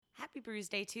Happy Brews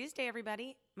Day Tuesday,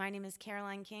 everybody. My name is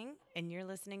Caroline King, and you're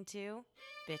listening to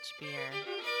Bitch Beer.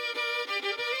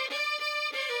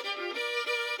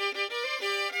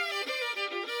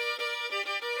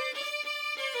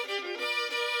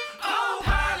 Oh,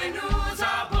 parlez-nous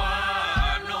à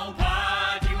boire, non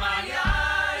pas du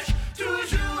mariage,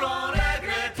 toujours en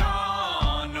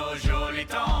regrettant nos jolis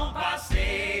temps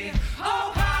passés.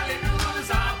 Oh,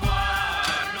 parlez-nous à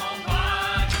boire, non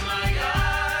pas du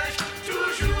mariage,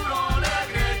 toujours en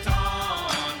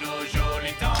regrettant nos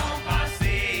jolis temps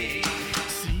passés.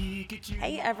 Si que tu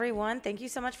Hey, everyone. Thank you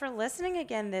so much for listening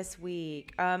again this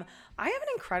week. I have an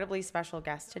incredibly special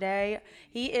guest today.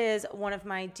 He is one of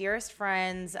my dearest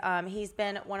friends. He's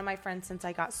been one of my friends since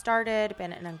I got started,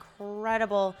 been an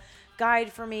incredible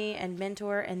guide for me and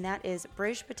mentor, and that is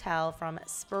Brij Patel from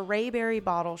Sprayberry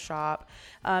Bottle Shop.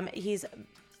 He's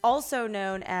also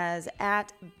known as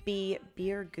 @B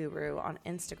Beer Guru on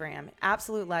Instagram.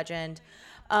 Absolute legend.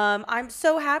 I'm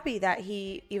so happy that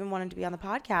he even wanted to be on the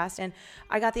podcast, and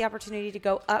I got the opportunity to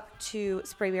go up to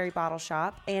Sprayberry Bottle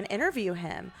Shop and interview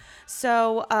him.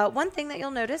 So one thing that you'll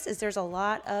notice is there's a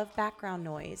lot of background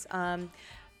noise.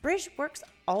 Brij works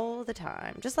all the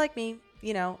time, just like me.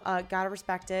 Gotta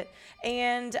respect it.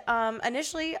 And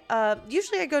usually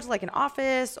I go to like an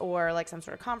office or like some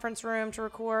sort of conference room to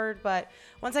record. But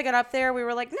once I got up there, we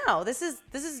were like, no, this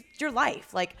is your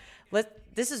life. Like,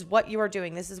 this is what you are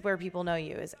doing. This is where people know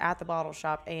you, is at the bottle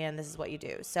shop, and this is what you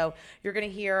do. So you're going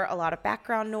to hear a lot of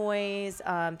background noise,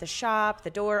 the shop, the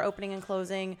door opening and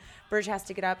closing. Brij has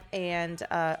to get up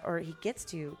or he gets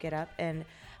to get up and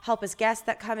help his guests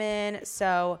that come in.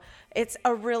 So it's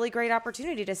a really great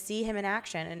opportunity to see him in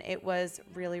action, and it was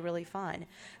really, really fun.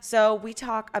 So we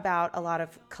talk about a lot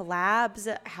of collabs,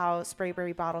 how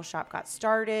Sprayberry Bottle Shop got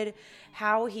started,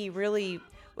 how he really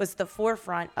was the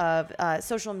forefront of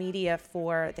social media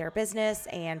for their business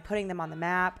and putting them on the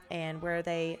map and where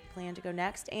they plan to go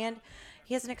next. And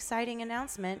he has an exciting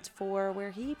announcement for where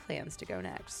he plans to go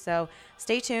next. So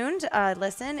stay tuned,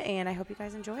 listen, and I hope you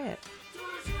guys enjoy it.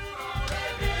 toujours en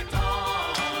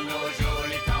regrettant nos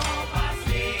jolis temps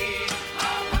passés.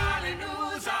 Oh,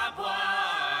 parlez-nous à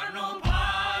boire, non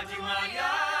pas du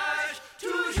mariage,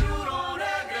 toujours en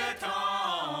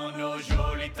regrettant nos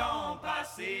jolis temps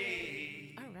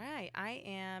passés. All right, I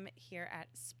am here at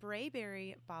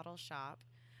Sprayberry Bottle Shop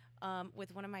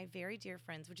with one of my very dear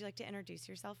friends. Would you like to introduce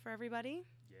yourself for everybody?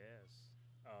 Yes.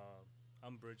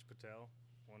 I'm Brij Patel,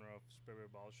 owner of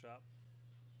Sprayberry Bottle Shop.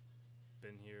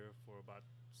 Been here for about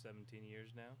 17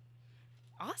 years now.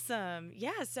 Awesome.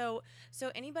 Yeah. So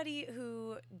anybody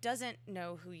who doesn't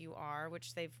know who you are,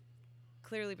 which they've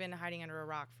clearly been hiding under a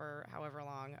rock for however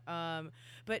long.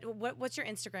 But what's your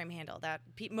Instagram handle that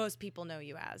most people know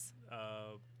you as?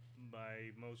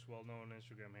 My most well-known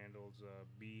Instagram handle is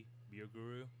B Beer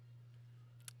Guru.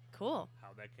 Cool.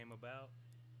 How that came about?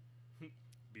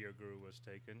 Beer Guru was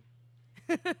taken,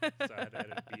 so I had to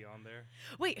edit B on there.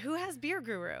 Wait, who has Beer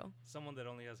Guru? Someone that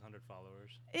only has 100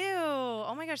 followers. Ew.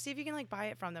 Oh my gosh. See if you can like buy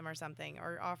it from them or something,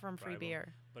 or offer them free Rival.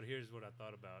 beer. But here's what I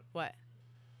thought about. What?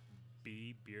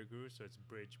 B Beer Guru, so it's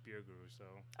Brij Beer Guru. So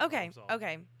Okay. problem solved.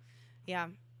 Okay. Yeah.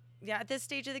 At this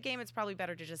stage of the game, it's probably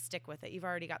better to just stick with it. You've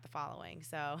already got the following,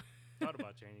 so. Thought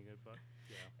about changing it, but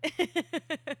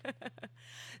yeah.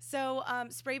 So,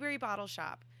 Sprayberry Bottle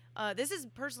Shop. This is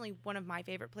personally one of my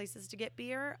favorite places to get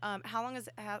beer. How long has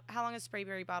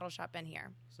Sprayberry Bottle Shop been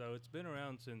here? So it's been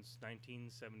around since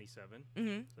 1977. Mm-hmm.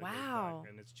 So it goes Wow. back,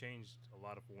 and it's changed a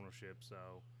lot of ownership.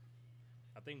 So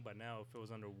I think by now, if it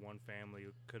was under one family,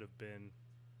 it could have been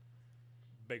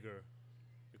bigger.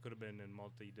 It could have been in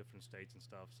multi different states and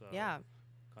stuff. So Yeah,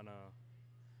 kind of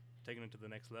taking it to the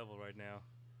next level right now.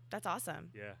 that's awesome.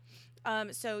 Yeah.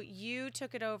 So you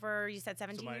took it over. You said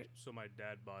 17 years. So my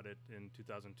dad bought it in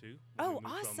 2002. Oh, we moved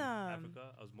from awesome.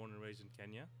 Africa. I was born and raised in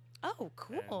Kenya. Oh,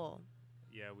 cool.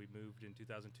 Yeah, we moved in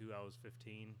 2002. I was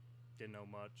 15. Didn't know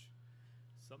much.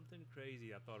 Something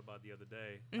crazy I thought about the other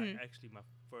day. Mhm. My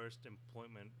first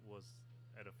employment was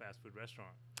at a fast food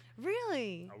restaurant.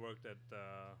 Really? I worked at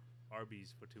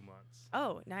Arby's for 2 months.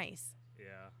 Oh, nice.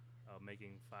 Yeah,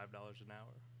 making $5 an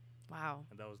hour, Wow.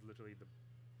 and that was literally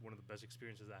one of the best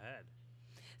experiences I had.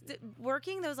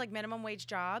 Working those like minimum wage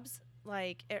jobs,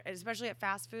 like especially at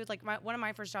fast food, like one of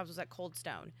my first jobs was at Cold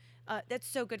Stone. That's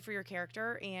so good for your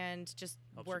character and just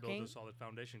Helps working. you build a solid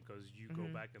foundation because you go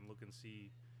Mhm. back and look and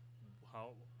see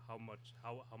how much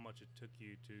it took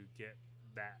you to get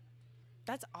that.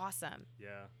 That's awesome.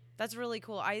 Yeah. That's really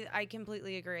cool. I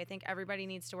completely agree. I think everybody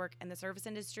needs to work in the service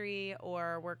industry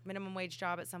or work minimum wage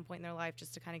job at some point in their life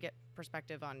just to kind of get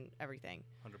perspective on everything.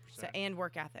 100%. So, and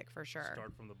work ethic for sure.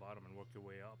 Start from the bottom and work your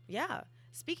way up. Yeah.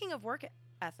 Speaking of work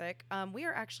ethic, we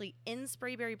are actually in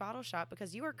Sprayberry Bottle Shop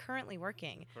because you are currently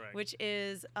working, Correct. which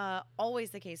is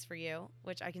always the case for you,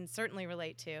 which I can certainly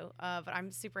relate to. But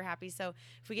I'm super happy. So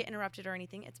if we get interrupted or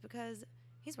anything, it's because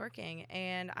he's working,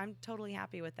 and I'm totally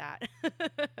happy with that.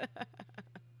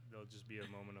 There'll just be a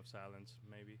moment of silence,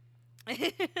 maybe.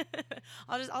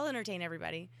 I'll entertain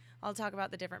everybody. I'll talk about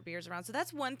the different beers around. So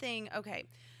that's one thing. Okay,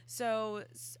 so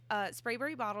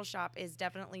Sprayberry Bottle Shop is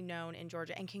definitely known in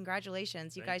Georgia, and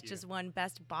congratulations, you Thank guys you. just won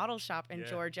Best Bottle Shop in Yeah.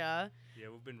 Georgia. Yeah,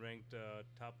 we've been ranked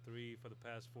top 3 for the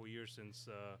past 4 years since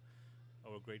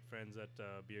our great friends at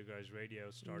Beer Guys Radio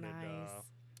started Nice.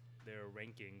 their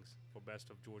rankings for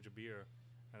Best of Georgia Beer.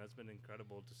 And that's been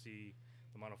incredible to see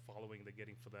the amount of following they're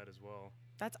getting for that as well.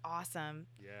 That's awesome.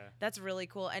 Yeah. That's really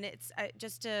cool, and it's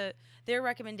just their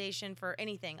recommendation for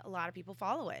anything. A lot of people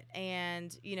follow it,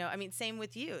 and I mean, same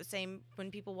with you. Same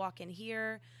when people walk in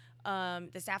here.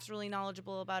 The staff's really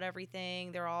knowledgeable about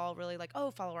everything. They're all really like,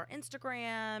 oh, follow our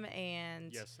Instagram,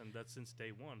 and Yes, and that's since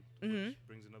day one, Mhm. which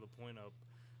brings another point up.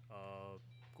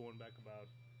 Going back about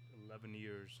 11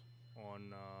 years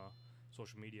on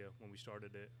social media when we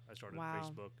started it. I started Wow.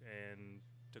 Facebook, and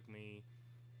took me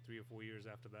 3 or 4 years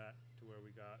after that to where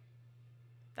we got.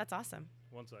 that's awesome.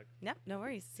 One sec. Yep, no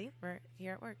worries. See, we're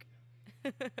here at work.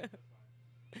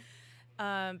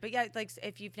 But yeah, like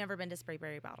if you've never been to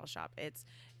Sprayberry Bottle Shop, it's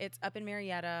up in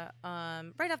Marietta,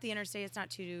 right off the interstate. It's not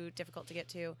too difficult to get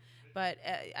to, but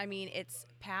I mean, it's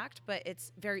packed, but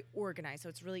it's very organized, so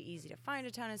it's really easy to find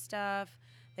a ton of stuff.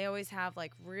 They always have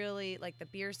like really like the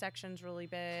beer section's really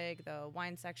big. The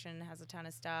wine section has a ton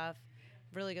of stuff,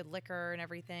 really good liquor and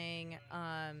everything.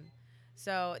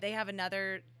 So they have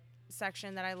another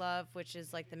section that I love, which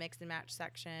is like the mix and match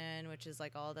section, which is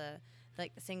like all the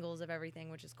like the singles of everything,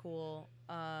 which is cool.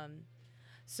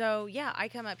 So yeah, I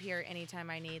come up here anytime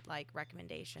I need like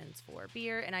recommendations for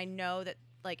beer, and I know that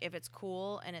like if it's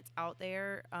cool and it's out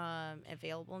there,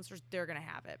 available in stores, they're gonna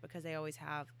have it because they always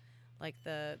have like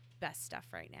the best stuff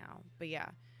right now. But yeah,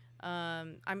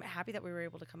 I'm happy that we were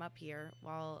able to come up here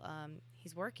while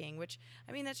he's working, which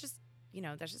I mean that's just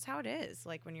that's just how it is.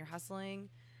 Like when you're hustling,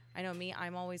 I know me,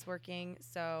 I'm always working,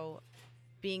 so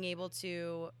being able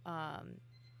to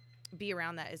be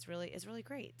around that is really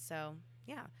great. So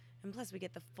yeah, and plus we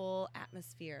get the full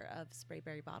atmosphere of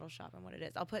Sprayberry Bottle Shop and what it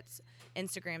is. I'll put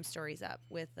Instagram stories up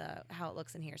with how it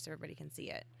looks in here so everybody can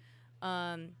see it.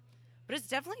 But it's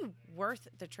definitely worth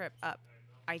the trip up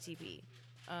ITP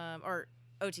or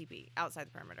OTP, outside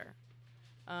the perimeter.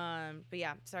 But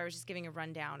yeah, so I was just giving a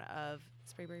rundown of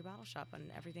Sprayberry Bottle Shop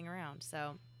and everything around.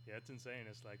 So Yeah, it's insane.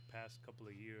 It's like past couple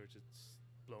of years, it's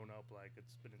blown up. Like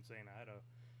it's been insane.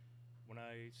 When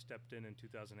I stepped in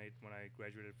 2008, when I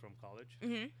graduated from college,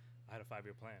 mhm. I had a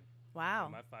 5-year plan. Wow.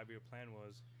 And my 5-year plan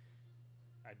was,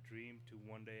 I dreamed to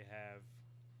one day have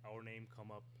our name come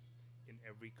up in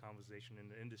every conversation in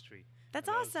the industry. That's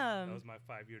And awesome. That was my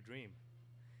 5-year dream,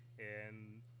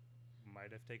 and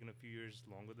might have taken a few years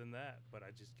longer than that, but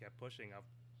I just kept pushing. I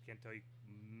can't tell you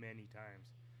many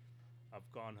times I've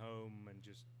gone home and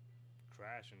just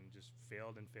crashed and just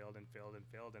failed and failed and failed and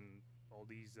failed, and all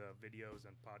these videos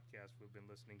and podcasts we've been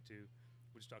listening to,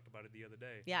 we just talked about it the other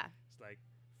day. Yeah, It's like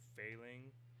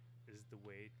failing is the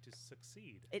way to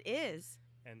succeed. it is.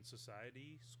 And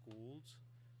society, schools,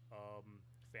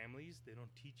 families, they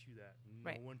don't teach you that.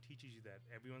 No Right. one teaches you that.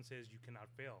 Everyone says you cannot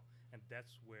fail, and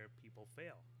that's where people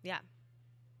fail. Yeah.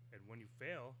 And when you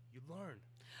fail, you learn.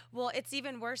 Well, it's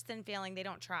even worse than failing. They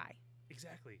don't try.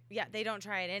 Exactly. Yeah, they don't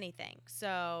try at anything.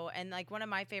 So, and like one of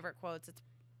my favorite quotes, I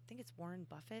think it's Warren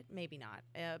Buffett, maybe not,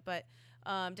 but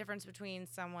difference between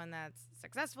someone that's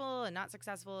successful and not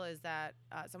successful is that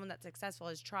someone that's successful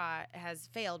has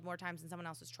failed more times than someone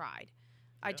else has tried.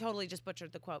 I Yeah. totally just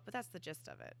butchered the quote, but that's the gist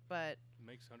of it. But It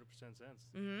makes 100% sense.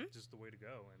 mhm. It's just the way to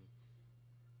go, and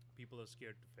people are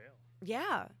scared to fail.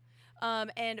 Yeah.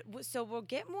 So we'll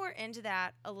get more into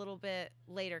that a little bit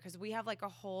later because we have like a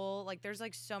whole, like, there's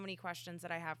like so many questions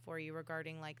that I have for you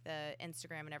regarding like the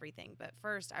Instagram and everything. But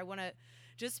first, I want to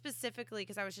just specifically,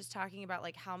 because I was just talking about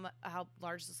like how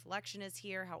large the selection is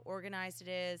here, how organized it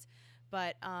is.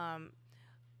 But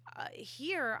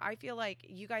here, I feel like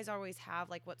you guys always have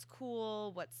like what's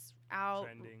cool, what's out.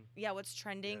 Trending. Yeah, what's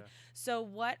trending. Yeah. So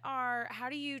how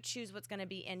do you choose what's going to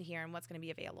be in here and what's going to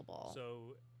be available?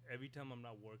 So every time I'm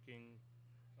not working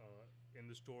in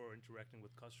the store or interacting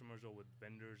with customers or with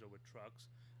vendors or with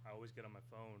trucks, I always get on my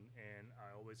phone and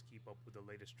I always keep up with the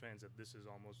latest trends. That this is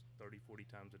almost 30, 40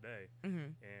 times a day.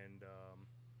 Mhm. And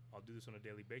I'll do this on a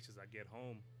daily basis. I get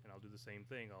home and I'll do the same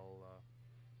thing. I'll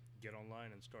get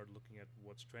online and start looking at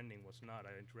what's trending, what's not.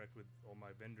 I interact with all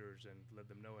my vendors and let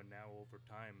them know. And now over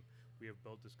time, we have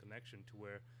built this connection to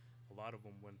where a lot of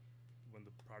them, when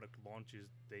the product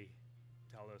launches, they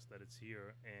tell us that it's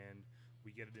here, and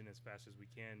we get it in as fast as we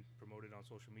can, promote it on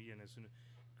social media, and as soon.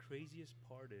 Craziest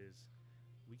part is,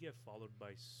 we get followed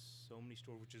by so many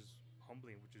stores, which is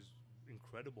humbling, which is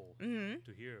incredible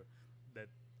to hear, that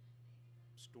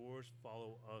stores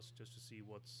follow us just to see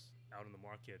what's out in the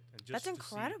market, and just That's to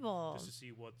incredible. just to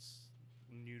see what's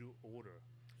new to order.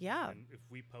 Yeah. And if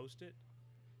we post it,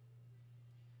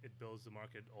 it builds the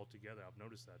market altogether. I've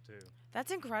noticed that too.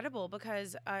 That's incredible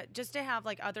because just to have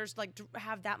like others like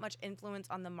have that much influence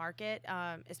on the market,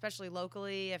 especially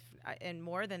locally, if and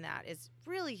more than that, is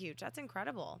really huge. That's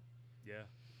incredible. Yeah,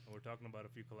 and we're talking about a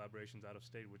few collaborations out of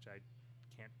state, which I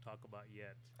can't talk about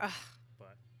yet. Ugh.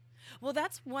 But Well,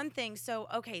 that's one thing. So,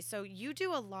 okay, so you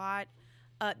do a lot.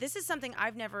 This is something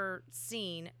I've never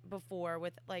seen before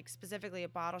with like specifically a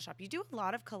bottle shop. You do a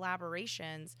lot of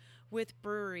collaborations with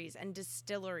breweries and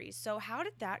distilleries. So, how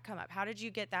did that come up? How did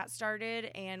you get that started,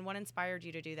 and what inspired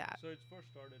you to do that? so it first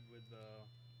started with.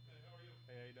 Hey, how are you?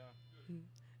 Hey, how you doing?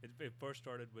 Mm. It first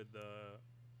started with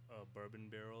bourbon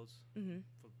barrels. Mm-hmm.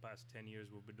 For the past 10 years,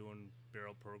 we've been doing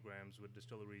barrel programs with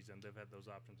distilleries, and they've had those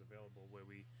options available where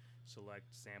we select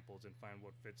samples and find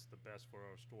what fits the best for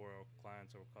our store, our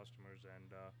clients, our customers,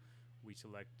 and we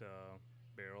select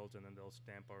barrels, and then they'll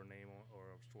stamp our name or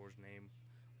our store's name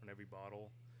on every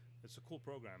bottle. It's a cool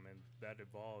program, and that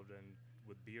evolved. And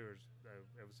with beers,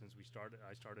 ever since I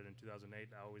started in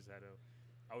 2008. I always had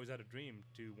a dream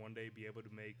to one day be able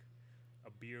to make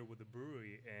a beer with a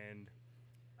brewery, and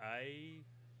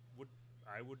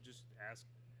I would just ask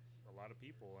a lot of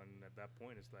people, and at that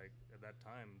point, it's like at that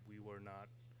time we were not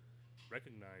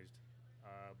recognized.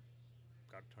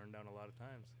 Got turned down a lot of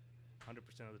times. 100%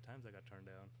 of the times I got turned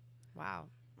down. Wow.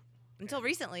 Until And-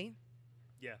 recently.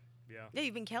 Yeah. Yeah,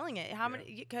 you've been killing it. How Yeah.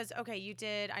 many? Because okay, you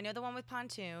did. I know the one with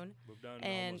Pontoon. We've done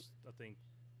And- almost, I think,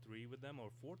 3 with them,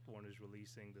 or 4th one is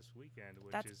releasing this weekend,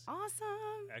 which That's is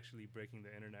awesome. actually breaking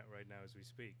the internet right now as we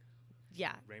speak.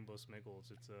 Yeah, Rainbow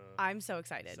Smiggles. It's a I'm so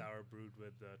excited. sour brewed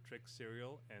with Trix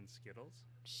cereal and Skittles.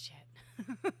 Shit.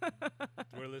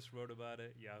 Thrillist wrote about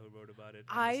it. Yahoo wrote about it.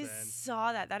 I MSN.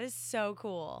 saw that. That is so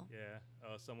cool. Yeah.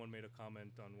 Someone made a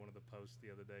comment on one of the posts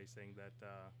the other day saying that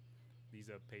these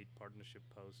are paid partnership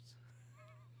posts.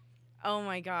 Oh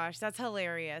my gosh, that's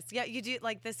hilarious. Yeah, you do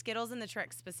like the Skittles and the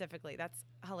Tricks specifically. That's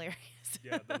hilarious.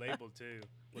 Yeah, the label too,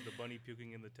 with the bunny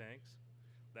puking in the tanks.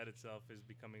 That itself is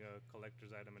becoming a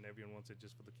collector's item, and everyone wants it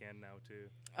just for the can now too.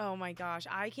 Oh my gosh,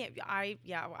 I can't. I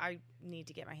need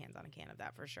to get my hands on a can of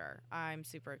that for sure. I'm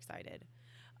super excited.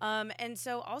 And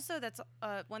so also that's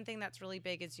one thing that's really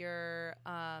big is your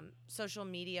social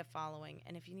media following.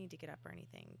 And if you need to get up or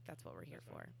anything, that's what we're here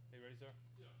That's for. Hey, ready, sir?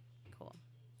 Cool.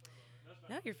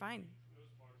 No, you're fine.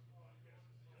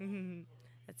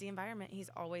 That's the environment. He's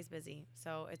always busy.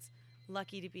 So it's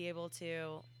lucky to be able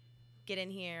to get in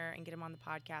here and get him on the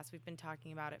podcast. We've been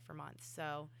talking about it for months.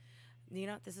 So,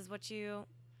 this is what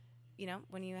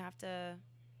when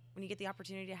you get the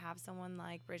opportunity to have someone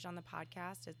like Bridge on the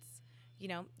podcast, it's,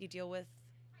 you deal with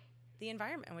the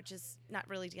environment, which is not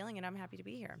really dealing, and I'm happy to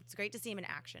be here. It's great to see him in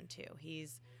action too.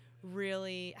 He's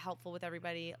really helpful with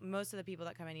everybody. Most of the people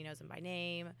that come in, he knows them by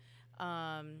name.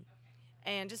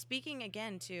 And just speaking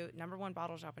again to #1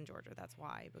 bottle shop in Georgia. That's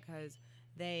why, because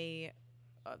they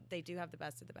do have the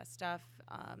best of the best stuff.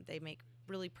 They make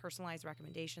really personalized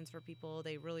recommendations for people.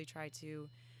 They really try to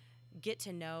get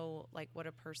to know like what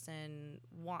a person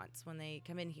wants when they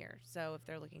come in here. So if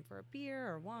they're looking for a beer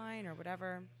or wine or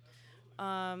whatever,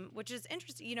 which is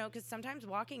interesting, because sometimes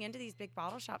walking into these big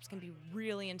bottle shops can be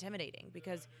really intimidating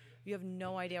because you have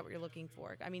no idea what you're looking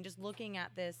for. I mean, just looking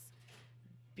at this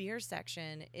beer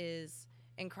section is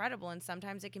incredible, and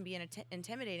sometimes it can be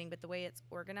intimidating, but the way it's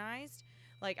organized,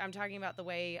 like I'm talking about the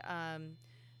way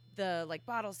the like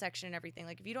bottle section and everything,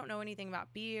 like if you don't know anything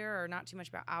about beer or not too much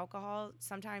about alcohol,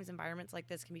 sometimes environments like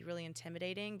this can be really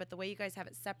intimidating. But the way you guys have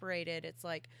it separated, it's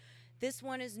like this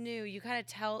one is new. You kind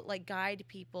of guide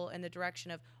people in the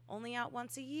direction of only out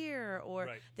once a year, or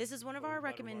Right. this is one of Or our let it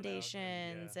run out, and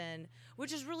recommendations, yeah. and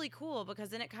which is really cool because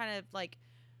then it kind of like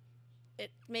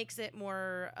it makes it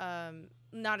more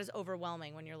not as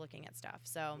overwhelming when you're looking at stuff.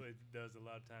 So It does. A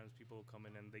lot of times people come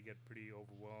in and they get pretty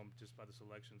overwhelmed just by the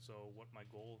selection. So what my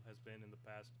goal has been in the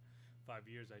past 5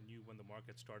 years, I knew when the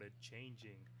market started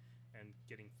changing and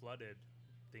getting flooded,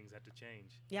 things had to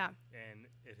change. yeah, And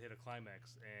it hit a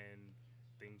climax, and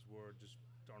things were just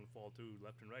starting to fall through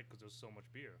left and right because there was so much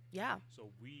beer. yeah,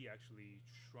 So we actually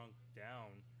shrunk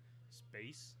down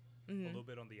space Mhm. a little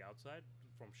bit on the outside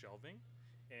from shelving,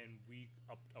 and we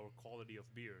upped our quality of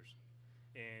beers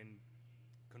and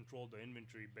controlled the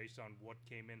inventory based on what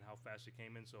came in, how fast it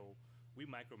came in. So we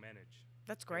micromanage.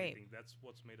 That's great. Everything. That's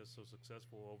what's made us so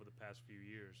successful over the past few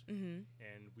years. Mm-hmm.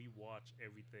 And we watch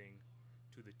everything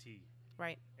to the T.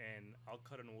 Right. And I'll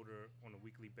cut an order on a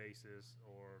weekly basis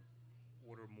or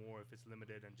order more if it's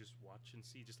limited and just watch and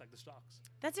see, just like the stocks.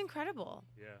 That's incredible.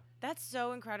 Yeah. That's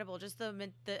so incredible. Just the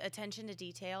attention to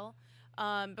detail.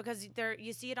 Because there,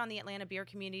 you see it on the Atlanta beer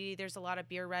community. There's a lot of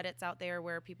beer Reddits out there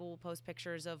where people will post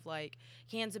pictures of like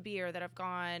cans of beer that have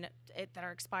that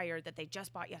are expired that they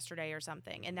just bought yesterday or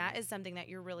something. And that is something that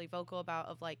you're really vocal about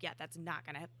of like, yeah, that's not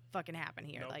going to fucking happen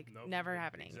here. Nope, Never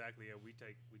happening. Exactly. Yeah, we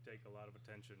take a lot of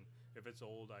attention. If it's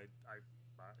old,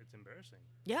 it's embarrassing.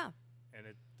 Yeah. And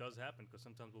it does happen because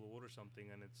sometimes we'll order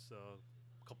something and it's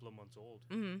a couple of months old.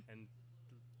 Mm-hmm. And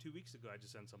 2 weeks ago, I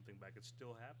just sent something back. It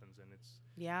still happens, and it's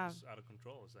just out of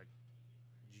control. It's like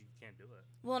you can't do it.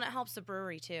 Well, and it helps the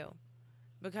brewery too,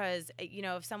 because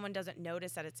if someone doesn't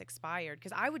notice that it's expired,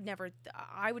 because I would never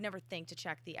think to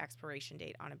check the expiration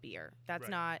date on a beer. That's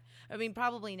Right. not. I mean,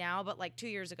 probably now, but like 2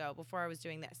 years ago, before I was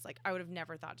doing this, like I would have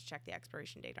never thought to check the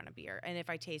expiration date on a beer. And if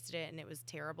I tasted it and it was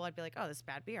terrible, I'd be like, oh, this is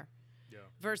bad beer. Yeah.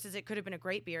 Versus it could have been a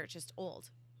great beer. It's just old.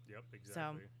 Yep.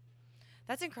 Exactly.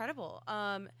 That's incredible.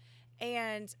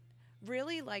 And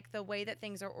really like the way that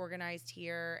things are organized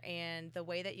here and the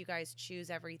way that you guys choose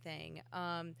everything.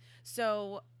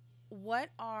 So what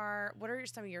are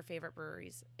some of your favorite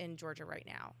breweries in Georgia right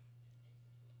now?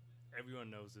 Everyone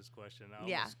knows this question. I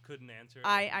Yeah. almost couldn't answer it.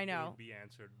 I It know. would be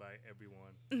answered by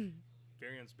everyone.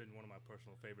 Variant's been one of my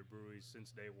personal favorite breweries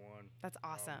since day one. That's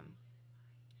awesome.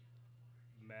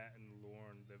 Matt and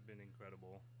Lauren, they've been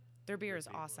incredible. Their beer Good is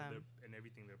people. awesome. And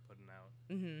everything they're putting out.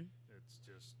 Mm-hmm. It's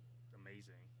just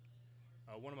amazing.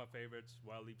 One of my favorites,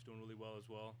 Wild Leap's doing really well as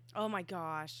well. Oh my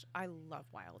gosh, I love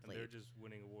Wild And they're Leap. just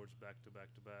winning awards back to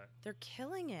back to back. They're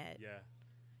killing it. Yeah.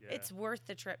 It's worth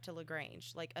the trip to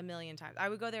LaGrange like a million times. I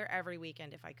would go there every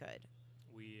weekend if I could.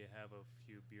 We have a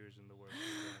few beers in the works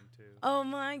with them too. Oh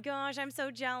my gosh, I'm so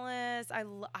jealous. I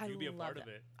You'd be a love part that. of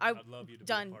it. I- I'd love you to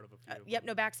done. be a part of a few. of Yep,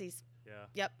 them. no backsies. Yeah.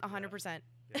 Yep, 100%.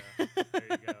 Yeah. There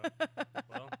you go.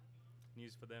 Well,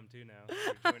 news for them too now.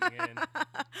 They're joining in.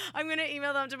 I'm gonna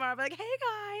email them tomorrow. Be like, hey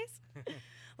guys.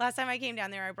 Last time I came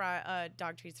down there, I brought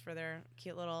dog treats for their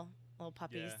cute little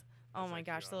puppies. Yeah, Oh that's my actually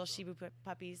gosh, the little awesome. Shiba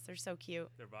puppies. They're so cute.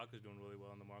 Their vodka's doing really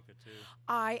well in the market too.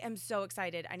 I am so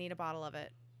excited. I need a bottle of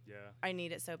it. Yeah. I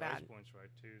need it so Price bad. point's right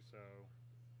too, so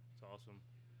it's awesome.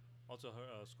 Also,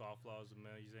 her Scofflaw is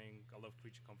amazing. I love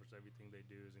Creature Comforts. Everything they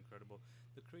do is incredible.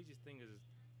 The craziest thing is,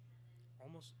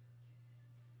 almost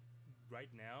right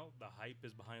now, the hype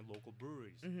is behind local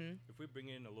breweries. Mm-hmm. If we bring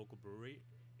in a local brewery,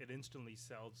 it instantly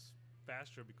sells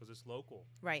faster because it's local.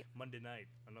 Right. Monday Night,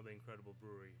 another incredible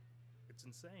brewery. It's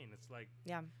insane. It's like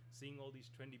Yeah. seeing all these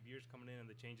trendy beers coming in and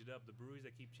they change it up. The breweries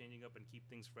that keep changing up and keep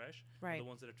things fresh are Right. the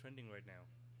ones that are trending right now.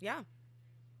 Yeah.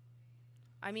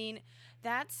 I mean,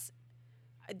 that's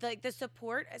like the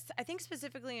support, I think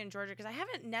specifically in Georgia, because I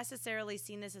haven't necessarily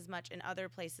seen this as much in other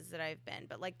places that I've been,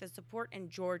 but like the support in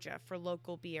Georgia for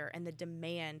local beer and the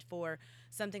demand for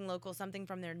something local, something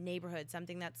from their neighborhood,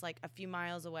 something that's like a few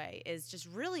miles away is just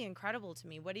really incredible to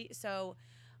me.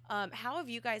 How have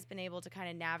you guys been able to kind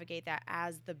of navigate that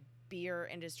as the beer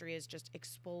industry has just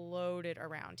exploded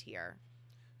around here?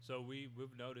 So we've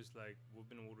noticed, like, we've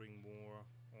been ordering more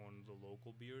on the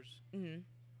local beers Mm-hmm.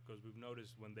 because we've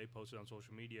noticed when they post it on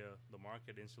social media, the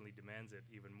market instantly demands it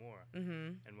even more.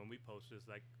 Mm-hmm. And when we post it, it's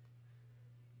like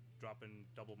dropping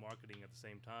double marketing at the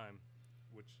same time,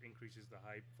 which increases the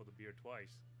hype for the beer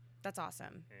twice. That's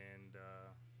awesome. And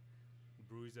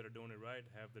breweries that are doing it right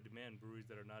have the demand. Breweries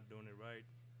that are not doing it right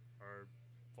are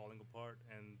falling apart.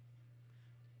 And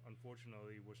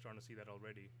unfortunately, we're starting to see that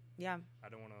already. Yeah. I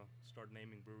don't want to start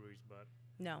naming breweries, but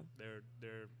No,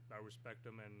 I respect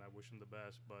them and I wish them the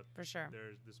best. But for sure.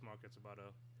 this market's about to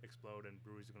explode and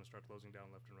breweries are going to start closing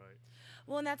down left and right.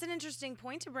 Well, and that's an interesting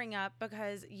point to bring up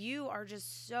because you are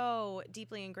just so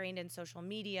deeply ingrained in social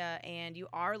media and you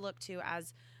are looked to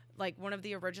as like one of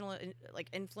the original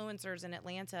influencers in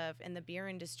Atlanta in the beer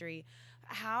industry.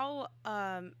 How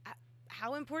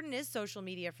important is social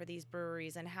media for these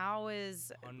breweries and how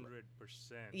is 100%.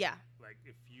 Yeah. Like,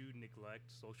 if you neglect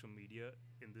social media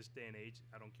in this day and age,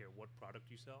 I don't care what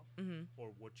product you sell Mm-hmm.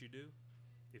 or what you do.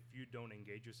 If you don't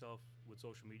engage yourself with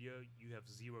social media, you have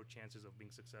zero chances of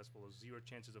being successful or zero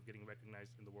chances of getting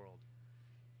recognized in the world.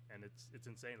 And it's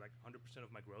insane. Like, 100%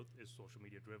 of my growth is social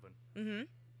media driven. Mm-hmm.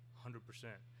 100%.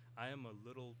 I am a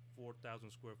little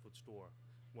 4,000 square foot store.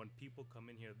 when people come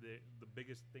in here, the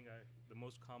biggest thing, the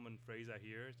most common phrase I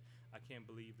hear is, "I can't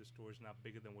believe the store is not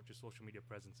bigger than what your social media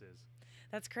presence is."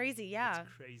 That's crazy. Yeah. It's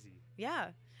crazy.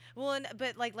 Yeah. Well,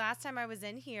 but like last time I was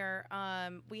in here,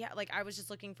 we had like I was just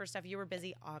looking for stuff. You were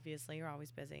busy, obviously. You're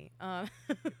always busy.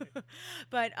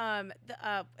 But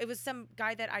it was some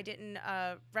guy that I didn't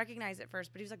recognize at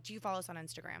first, but he was like, "Do you follow us on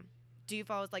Instagram? Do you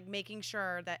follow us?" Like making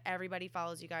sure that everybody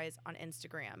follows you guys on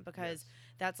Instagram because Yes.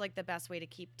 that's like the best way to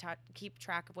keep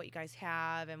track of what you guys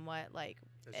have and what like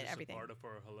It's and just everything. a part of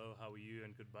our hello, how are you,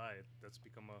 and goodbye. That's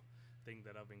become a thing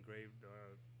that I've engraved.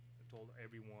 I told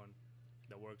everyone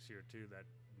that works here too that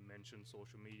mention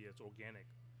social media. It's organic.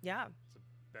 Yeah. It's the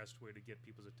best way to get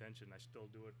people's attention. I still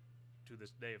do it to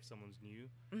this day if someone's new,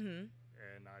 Mhm.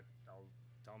 and I'll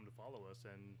tell them to follow us,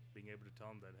 and being able to tell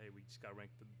them that, hey, we just got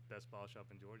ranked the best bottle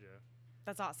shop in Georgia.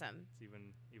 That's awesome. It's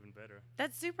even better.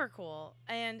 That's super cool.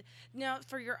 And now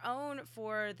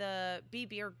for the Be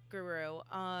Beer Guru,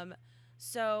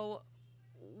 so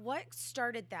what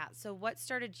started that? So what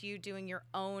started you doing your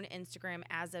own Instagram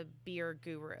as a beer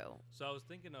guru? So I was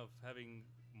thinking of having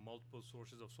multiple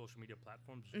sources of social media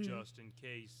platforms Mhm. just in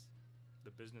case the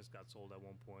business got sold at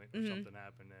one point or Mhm. something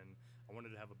happened, and I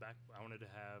wanted to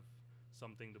have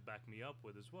something to back me up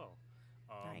with as well.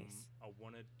 Nice. I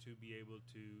wanted to be able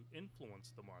to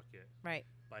influence the market Right.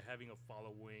 by having a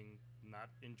following, not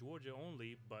in Georgia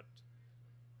only, but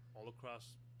all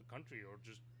across the country or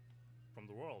just from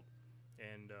the world.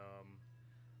 And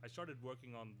I started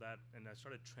working on that, and I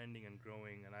started trending and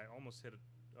growing, and I almost hit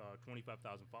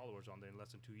 25,000 followers on there in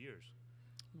less than 2 years.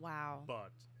 Wow.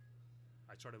 But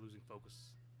I started losing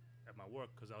focus at my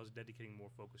work because I was dedicating more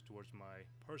focus towards my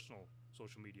personal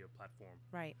social media platform.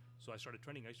 Right. So I started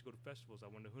trending. I used to go to festivals. I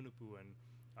went to Hunupu, and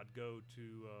I'd go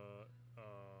to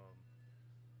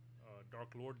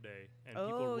Dark Lord Day, and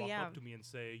people Oh, would walk yeah. up to me and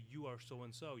say, "You are so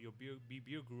and so. You're Be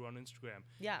Beer Guru on Instagram."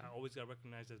 Yeah. I always got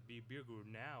recognized as Be Beer Guru.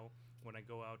 Now, when I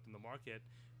go out in the market,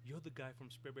 you're the guy from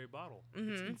Spraberry Bottle.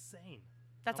 It's Mhm. insane.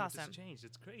 That's how much awesome. it's changed.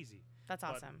 It's crazy. That's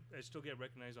But awesome. I still get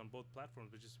recognized on both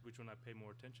platforms, but just which one I pay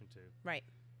more attention to. Right.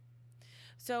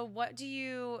 So what do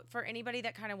you for anybody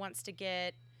that kind of wants to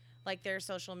get like their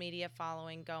social media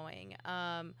following going,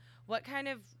 what kind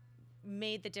of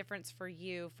made the difference for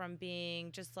you from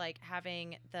being just like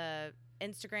having the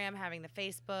Instagram, having the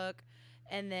Facebook,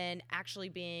 and then actually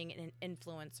being an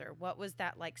influencer? What was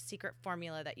that like secret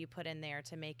formula that you put in there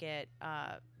to make it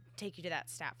take you to that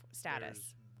status?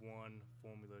 There's one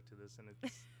formula to this, and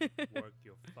it's work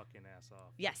your fucking ass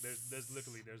off. Yes. There's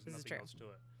literally This is nothing true. else to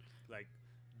it. Like,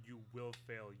 you will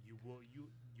fail.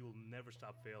 You'll never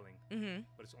stop failing. Mm-hmm.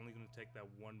 But it's only going to take that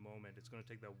one moment. It's going to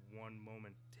take that one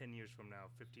moment 10 years from now,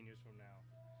 15 years from now,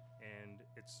 and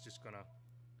it's just going to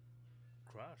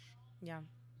crush. Yeah.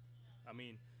 I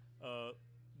mean,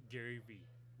 Gary Vee.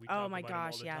 We Oh talk my about him all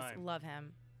gosh, the yes, time. love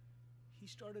him. He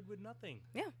started with nothing.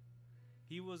 Yeah.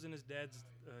 He was in his dad's.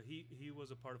 He was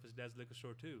a part of his dad's liquor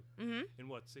store too. Mm-hmm. In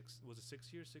what 6 was it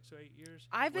 6 years, 6 or 8 years?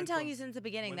 I've been Went telling from- you since the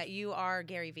beginning went that you are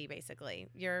Gary Vee. Basically,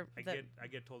 you're I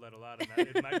get told that a lot, and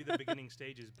it might be the beginning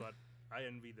stages, but I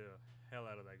envy the hell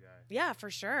out of that guy. yeah, for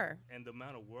sure. And the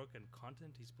amount of work and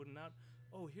content he's putting out.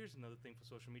 Oh, here's another thing for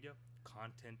social media.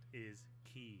 Content is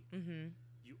key. Mm-hmm.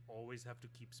 You always have to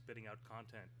keep spitting out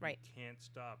content. Right. You can't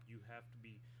stop. You have to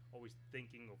be always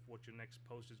thinking of what your next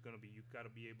post is going to be. You've got to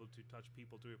be able to touch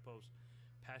people through your post.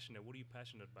 Passionate. What are you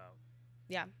passionate about?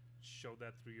 Yeah. Show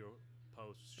that through your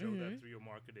posts. Show Mhm. that through your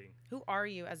marketing. Who are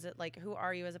you as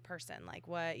a person? Like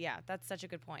what? Yeah, that's such a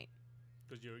good point.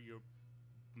 Because you're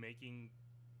making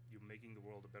the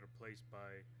world a better place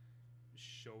by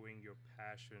showing your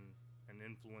passion and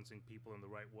influencing people in the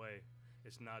right way.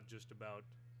 It's not just about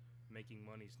making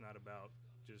money. It's not about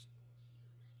just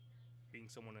being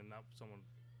someone and not someone.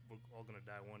 We're all gonna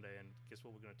die one day, and guess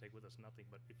what? We're gonna take with us nothing.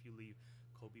 But if you leave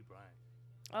Kobe Bryant,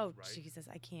 Oh Right. Jesus,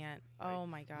 I can't. Right. Oh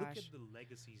my look gosh. at the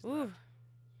legacies. Ooh. left.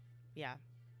 Yeah.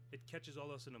 It catches all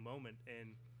us in a moment,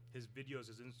 and his videos,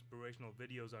 his inspirational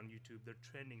videos on YouTube, they're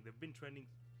trending. They've been trending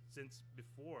since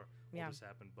before all Yeah. this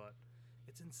happened, but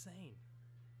it's insane.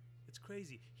 It's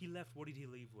crazy. He left. What did he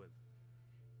leave with?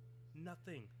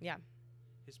 Nothing. Yeah.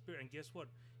 His spirit. And guess what?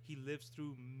 He lives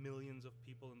through millions of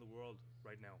people in the world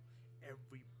right now.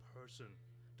 Every person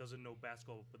doesn't know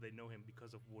basketball, but they know him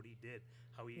because of what he did,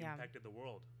 how he Yeah. impacted the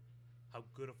world, how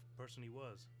good of a person he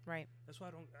was. Right. That's why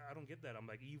I don't get that. I'm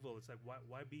like, evil. It's like,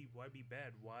 why be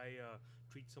bad? Why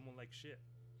treat someone like shit?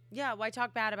 Yeah. Why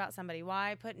talk bad about somebody?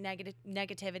 Why put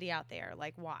negativity out there?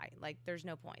 Like why? Like there's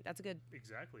no point. That's a good.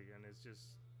 Exactly, and it's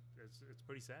just it's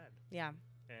pretty sad. Yeah.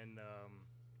 And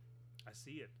I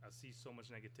see it. I see so much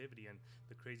negativity, and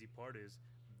the crazy part is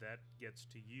that gets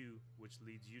to you, which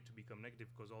leads you to become negative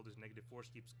because all this negative force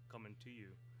keeps coming to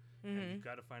you. And you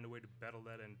got to find a way to battle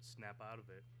that and snap out of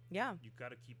it. Yeah. You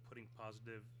got to keep putting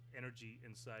positive energy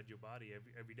inside your body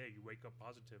every day. You wake up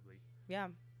positively. Yeah.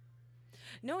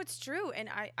 No, it's true. And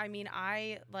I mean,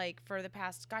 I like for the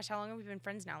past, gosh, how long have we been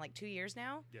friends now? Like 2 years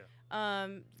now? Yeah.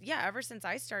 Yeah, ever since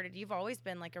I started, you've always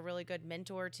been like a really good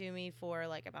mentor to me for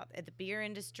like about the beer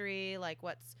industry, like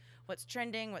what's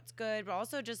trending, what's good, but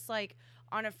also just like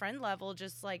on a friend level,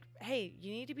 just like, hey,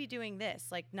 you need to be doing this.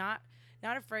 Like not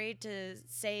afraid to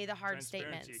say the hard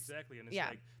statements. Exactly. And it's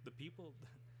like the people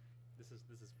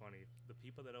this is funny. The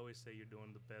people that always say you're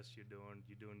doing the best, you're doing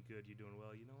good, you're doing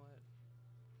well, you know what?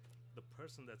 The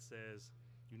person that says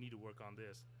you need to work on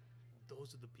this,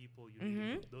 those are the people you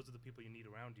need. Those are the people you need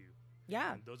around you.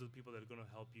 Yeah. And those are the people that are going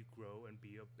to help you grow and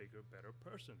be a bigger, better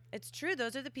person. It's true.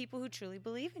 Those are the people who truly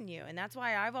believe in you. And that's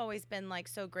why I've always been like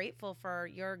so grateful for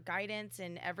your guidance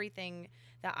and everything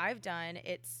that I've done.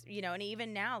 It's, you know, and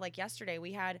even now, like yesterday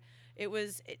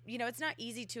it's not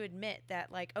easy to admit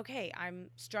that like, okay, I'm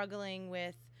struggling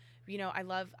with, you know, I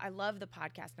love the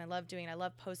podcast and I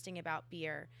love posting about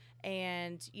beer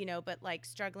and, you know, but like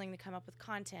struggling to come up with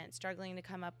content, struggling to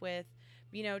come up with,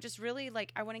 you know, just really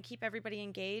like I want to keep everybody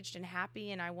engaged and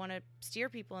happy and I want to steer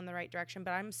people in the right direction,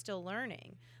 but I'm still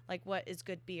learning like what is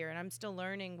good beer and I'm still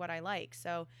learning what I like.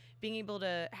 So being able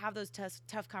to have those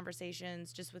tough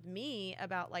conversations just with me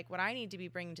about like what I need to be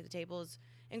bringing to the table is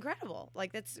incredible.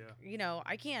 Like that's, you know,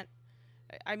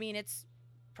 it's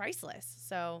priceless.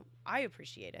 So I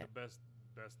appreciate it. The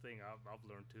best thing I've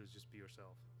learned too is just be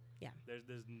yourself. Yeah.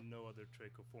 There's no other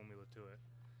trick or formula to it.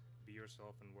 Be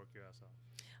yourself and work your ass off.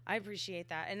 I appreciate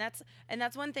that. And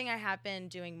that's one thing I have been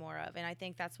doing more of. And I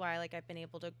think that's why like I've been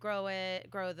able to grow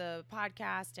the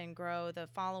podcast and grow the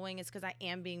following is because I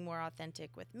am being more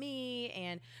authentic with me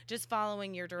and just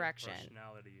following your direction.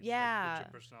 Personality. Yeah. Put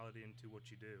your personality into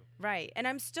what you do. Right. And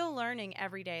I'm still learning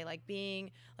every day, like being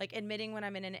like admitting when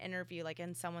I'm in an interview, like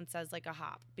and someone says like a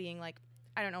hop, being like,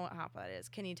 I don't know what hop that is.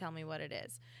 Can you tell me what it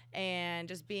is? And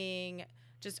just being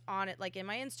just on it, like in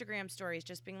my Instagram stories,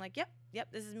 just being like, yep,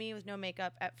 this is me with no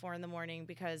makeup at 4 a.m.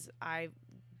 because I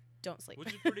don't sleep.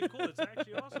 Which is pretty cool. It's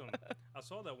actually awesome. I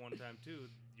saw that one time too.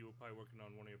 You were probably working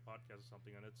on one of your podcasts or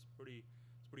something, and it's pretty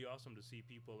awesome to see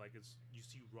people like you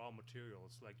see raw material.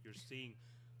 It's like you're seeing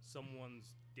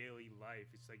someone's daily life.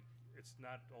 It's like it's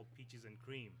not all peaches and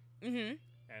cream. Mm-hmm.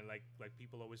 And like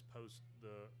people always post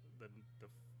the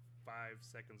 5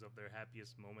 seconds of their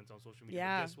happiest moments on social media.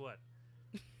 Yeah. But guess what?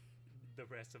 The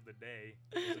rest of the day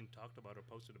isn't talked about or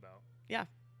posted about. Yeah.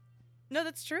 No,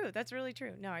 that's true. That's really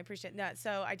true. No, I appreciate that.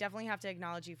 So I definitely have to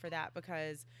acknowledge you for that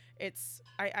because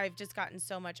I've just gotten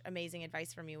so much amazing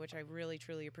advice from you, which I really,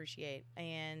 truly appreciate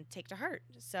and take to heart.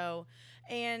 So,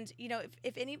 and you know,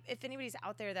 if anybody's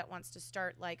out there that wants to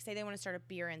start, like say they want to start a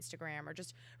beer Instagram or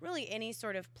just really any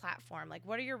sort of platform, like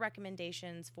what are your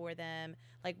recommendations for them,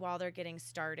 like while they're getting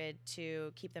started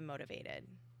to keep them motivated?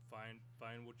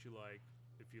 Find what you like.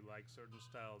 If you like certain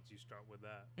styles, you start with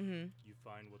that. Mm-hmm. You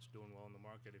find what's doing well in the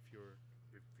market. If you're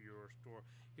a store,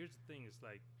 here's the thing: it's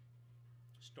like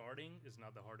starting is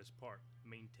not the hardest part.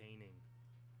 Maintaining,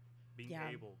 being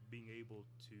able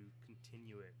to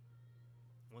continue it.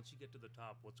 Once you get to the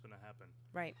top, what's going to happen?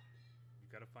 Right. You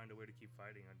got to find a way to keep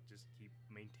fighting and just keep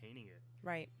maintaining it.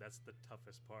 Right. That's the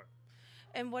toughest part.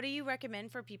 And what do you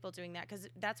recommend for people doing that? Because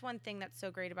that's one thing that's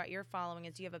so great about your following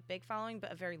is you have a big following, but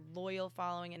a very loyal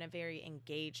following and a very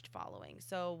engaged following.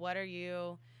 So what are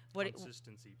you?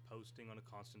 Consistency, posting on a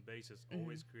constant basis,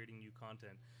 always creating new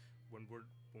content. When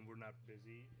we're not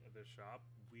busy at the shop,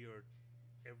 we are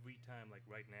every time. Like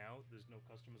right now, there's no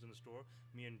customers in the store.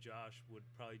 Me and Josh would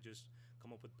probably just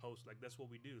come up with posts. Like that's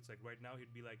what we do. It's like right now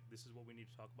he'd be like, "This is what we need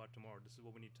to talk about tomorrow. This is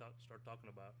what we need to start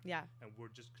talking about." Yeah. And we're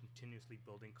just continuously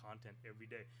building content every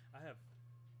day. I have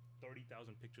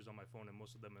 30,000 pictures on my phone, and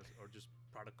most of them are just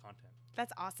product content.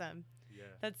 That's awesome.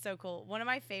 Yeah. That's so cool. One of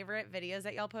my favorite videos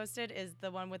that y'all posted is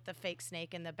the one with the fake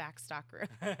snake in the back stock room.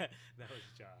 That was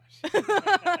Josh.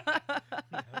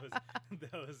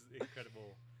 that was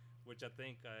incredible. Which I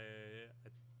think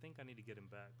I need to get him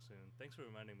back soon. Thanks for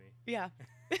reminding me. Yeah.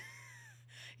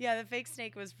 Yeah, the fake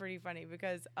snake was pretty funny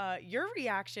because your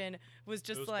reaction was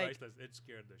just like, priceless. It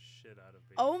scared the shit out of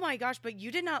me. oh my gosh, but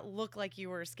you did not look like you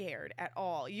were scared at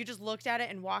all. You just looked at it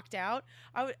and walked out.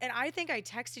 And I think I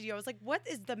texted you. I was like, what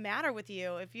is the matter with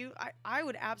you? I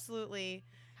would absolutely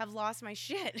have lost my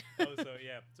shit. So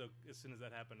as soon as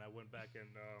that happened, I went back and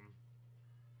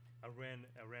I ran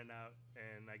out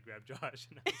and I grabbed Josh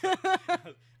and I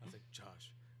was like,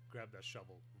 Josh, grab that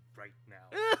shovel right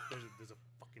now. There's a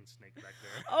fucking fucking snake back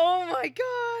there. Oh my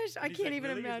gosh, I And he's can't like, even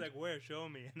really? imagine. He's like, where? Show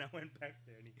me. And I went back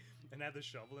there, and I had the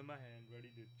shovel in my hand, ready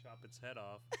to chop its head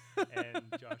off. And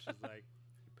Josh is like,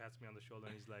 he pats me on the shoulder,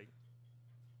 and he's like,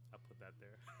 I put that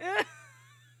there.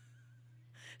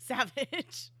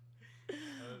 Savage.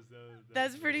 That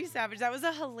That's was pretty savage. That was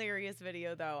a hilarious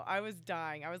video, though. I was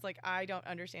dying. I was like, I don't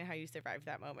understand how you survived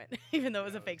that moment, even though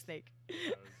it was a Yeah, fake snake.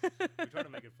 We try to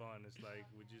make it fun. It's like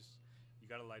you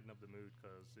got to lighten up the mood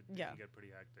because it Yeah. can get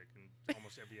pretty hectic in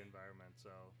almost every environment.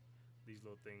 So these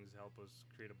little things help us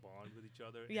create a bond with each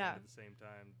other. Yeah. And at the same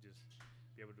time, just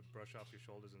be able to brush off your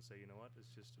shoulders and say, you know what,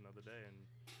 it's just another day and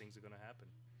things are going to happen.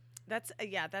 That's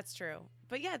yeah, that's true.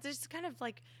 But yeah, there's kind of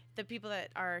like the people that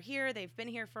are here, they've been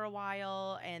here for a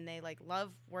while and they like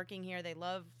love working here. They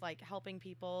love like helping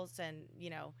people, and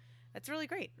you know, that's really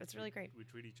great. That's really great. We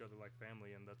treat each other like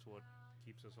family, and that's what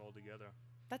keeps us all together.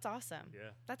 That's awesome.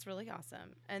 Yeah. That's really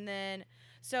awesome. And then,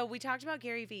 so we talked about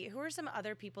Gary Vee. Who are some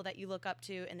other people that you look up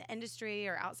to in the industry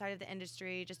or outside of the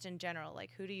industry, just in general?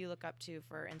 Like, who do you look up to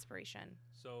for inspiration?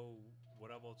 So what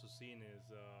I've also seen is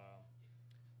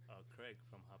Craig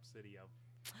from Hub City.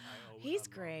 He's I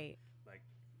love- great. Like,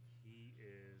 he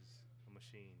is a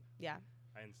machine. Yeah,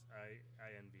 I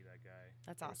envy that guy.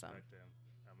 That's I awesome. Respect him.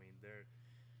 I mean, they're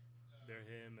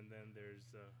him, and then there's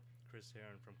Chris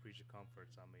Heron from Creature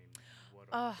Comforts. I mean, what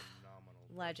a phenomenal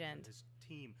person. legend. His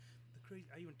team.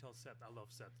 I even tell Seth. I love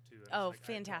Seth too. And it's Oh, like, I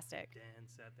tell fantastic. Dan,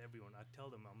 Seth, everyone. I tell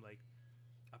them, I'm like,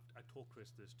 I told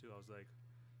Chris this too. I was like,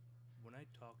 when I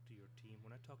talk to your team, when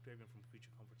I talk to everyone from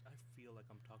Creature Comforts, I feel like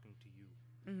I'm talking to you.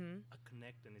 Mm-hmm. I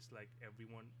connect, and it's like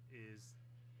everyone is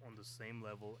on the same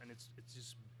level, and it's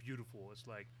just beautiful. It's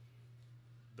like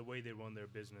the way they run their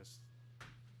business.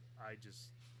 I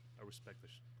respect the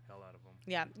hell out of them.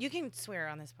 Yeah, you can swear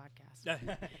on this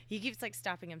podcast. He keeps like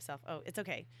stopping himself. Oh, it's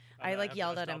okay. I know, like I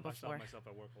yelled at him stop before. myself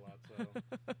at work a lot, so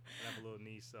I have a little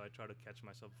niece, so I try to catch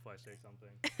myself before I say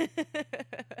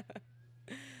something.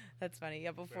 That's funny.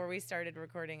 Yeah, before we started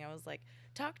recording, I was like,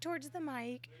 talk towards the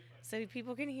mic so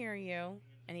people can hear you.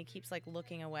 And he keeps like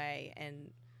looking away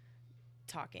and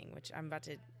talking, which I'm about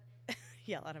to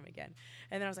yell at him again.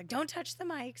 And then I was like, don't touch the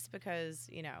mics because,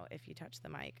 you know, if you touch the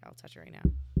mic, I'll touch it right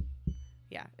now.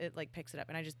 Yeah, it like picks it up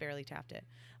and I just barely tapped it.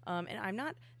 And I'm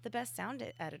not the best sound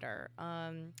editor.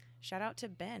 Shout out to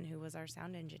Ben, who was our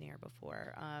sound engineer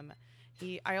before.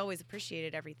 I always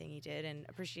appreciated everything he did and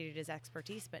appreciated his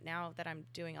expertise. But now that I'm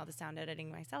doing all the sound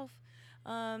editing myself,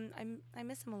 I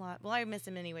miss him a lot. Well, I miss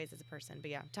him anyways as a person.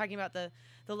 But yeah, talking about the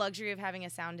luxury of having a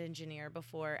sound engineer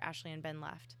before Ashley and Ben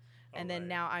left. And then right.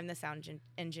 now I'm the sound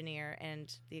engineer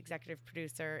and the executive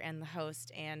producer and the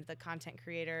host and the content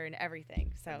creator and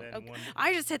everything. So And then okay. one-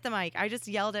 I just hit the mic. I just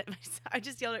yelled at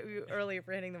you earlier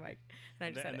for hitting the mic. And I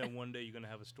And just then, said and it. then one day you're gonna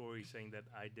have a story saying that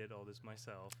I did all this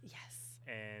myself, Yes.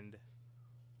 and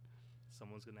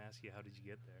someone's gonna ask you, how did you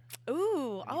get there?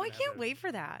 Ooh. And Oh, you're I gonna have can't to- wait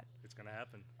for that. It's gonna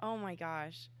happen. Oh my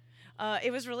gosh.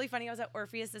 It was really funny. I was at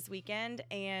Orpheus this weekend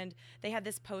and they had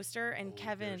this poster and Oh,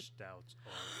 Kevin. their stouts are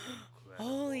incredible.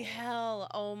 Holy hell.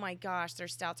 Oh my gosh. Their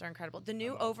stouts are incredible. The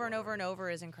new I'm all Over and for Over it. and Over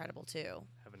is incredible too.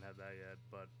 Haven't had that yet,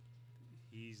 but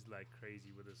he's like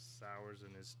crazy with his sours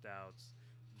and his stouts.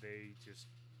 They just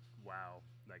wow.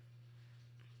 Like,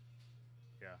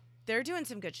 yeah, They're doing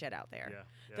some good shit out there.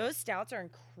 yeah. Those stouts are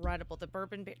incredible. The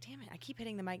bourbon beer. Damn it. I keep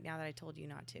hitting the mic now that I told you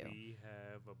not to. We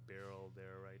have a barrel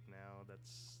there right now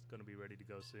that's gonna be ready to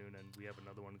go soon, and we have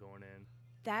another one going in.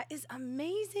 That is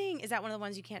amazing. Is that one of the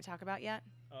ones you can't talk about yet?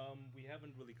 We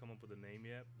haven't really come up with a name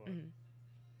yet, but Mhm.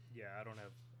 yeah, I don't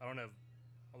have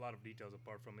a lot of details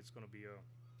apart from it's gonna be a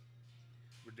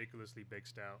ridiculously big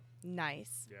stout.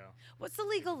 Nice. Yeah, What's the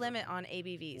legal limit on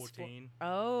ABVs? 14,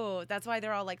 Oh, that's why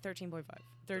they're all like 13.5.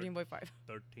 13.5.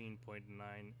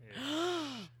 13.9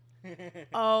 ish.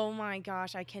 Oh my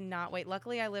gosh, I cannot wait.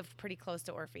 Luckily, I live pretty close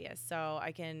to Orpheus, so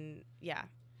I can, yeah.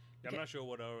 Yeah, I'm not sure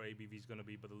what our ABV is gonna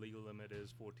be, but the legal limit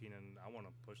is 14, and I want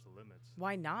to push the limits.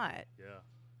 Why not? Yeah,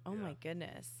 Oh my Yeah.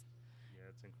 goodness. yeah,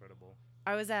 it's incredible.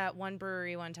 I was at one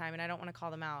brewery one time, and I don't want to call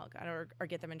them out or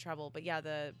get them in trouble, but yeah,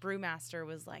 the brewmaster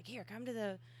was like, here, come to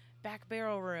the back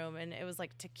barrel room, and it was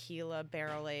like tequila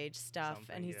barrel aged stuff, and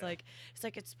Something, he's yeah. like,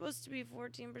 it's supposed to be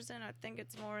 14%. I think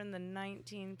it's more in the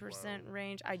 19% Whoa.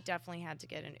 range. I definitely had to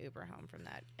get an Uber home from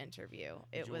that interview.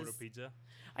 Did It you was. order pizza?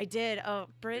 I did. Oh,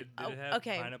 Brit. Did Oh, it have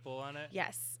okay. pineapple on it?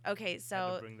 Yes. Okay. Had to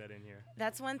So bring that in here.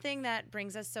 that's one thing that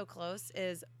brings us so close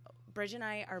is Bridge and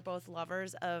I are both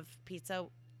lovers of pizza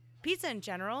in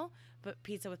general, but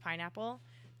pizza with pineapple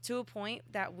to a point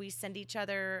that we send each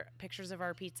other pictures of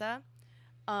our pizza.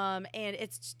 And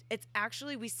it's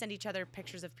actually, we send each other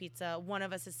pictures of pizza. One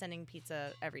of us is sending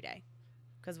pizza every day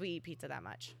because we eat pizza that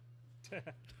much.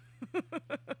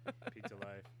 Pizza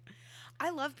life. I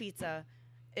love pizza.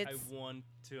 It's I want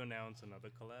to announce another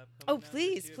collab. Oh, coming out this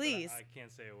please, year, but please. I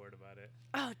can't say a word about it.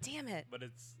 oh damn it. But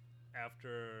it's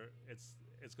after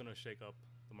it's gonna shake up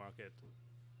the market,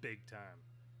 big time.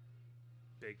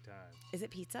 Big time. Is it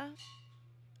pizza?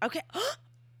 Okay.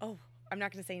 Oh, I'm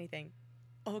not gonna say anything.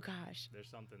 Oh gosh. There's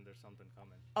something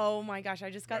coming. Oh my gosh, I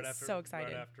just got Right after, so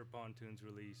excited. Right after Pontoon's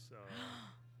release,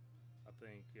 I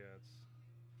think it's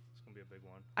gonna be a big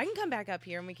one. I can come back up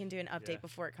here and we can do an update Yeah.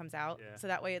 before it comes out. Yeah. So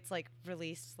that way it's like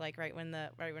released like right when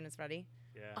it's ready.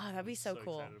 Yeah. Oh, that'd be I'm so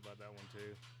cool. Excited about that one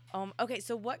too. Okay,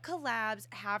 so what collabs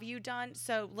have you done?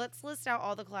 So let's list out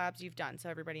all the collabs you've done so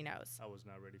everybody knows. I was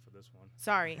not ready for this one.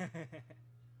 Sorry.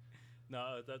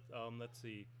 No, that let's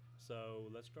see. So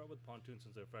let's start with Pontoon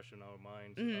since they're fresh in our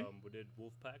minds. Mhm. We did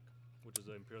Wolfpack, which is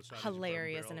an Imperial Strategy bourbon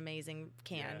Hilarious and barrel. amazing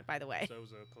can, Yeah. by the way. So it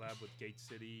was a collab with Gate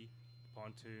City,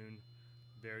 Pontoon,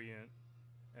 Variant,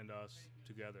 and us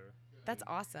together. That's And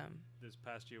awesome. This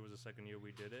past year was the second year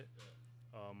we did it.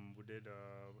 We did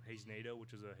Haze Nado,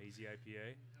 which is a hazy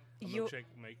IPA. You-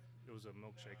 It was a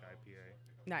milkshake IPA.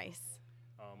 Nice.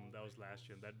 That was last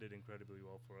year, and that did incredibly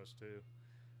well for us too.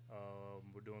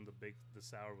 We're doing the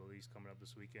sour release coming up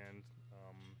this weekend.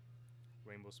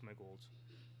 Rainbow Smiggles.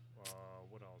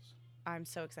 What else? I'm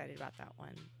so excited about that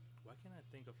one. Why can't I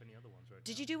think of any other ones right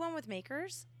Did now? you do one with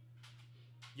Makers?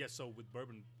 Yeah, so with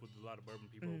a lot of bourbon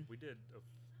people, Mhm.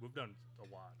 we've done a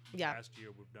lot. Yeah. Last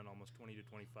year we've done almost 20 to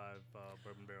 25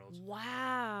 bourbon barrels. And the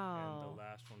Wow.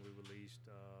 last one we released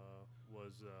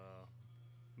was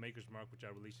Maker's Mark, which I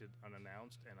released it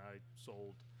unannounced, and I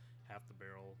sold half the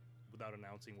barrel without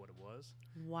announcing what it was.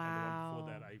 Wow. And the one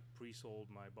before that, I pre-sold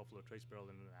my Buffalo Trace barrel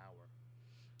in an hour,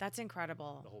 That's the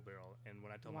incredible. whole barrel. And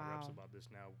when I tell my reps Wow. about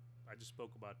this now, I just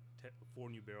spoke about 4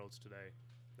 new barrels today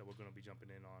that we're going to be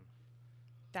jumping in on.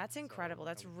 That's incredible.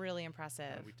 That's and- really And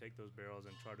impressive. we take those barrels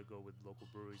and try to go with local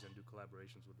breweries and do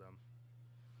collaborations with them.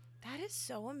 That is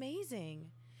so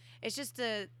amazing. It's just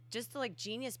the like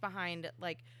genius behind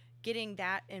like getting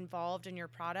that involved in your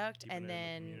product Keeping and it in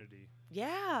then the community.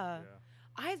 yeah. Yeah.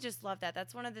 I just love that.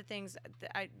 That's one of the things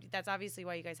that's obviously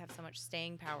why you guys have so much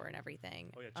staying power and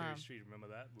everything. Oh yeah, Cherry Street. Remember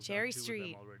that? We've done Cherry 2 with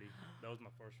Street. them already. That was my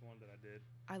first one that I did.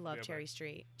 I love Yeah, Cherry but-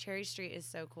 Street. Cherry Street is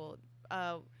so cool.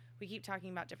 We keep talking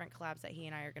about different collabs that he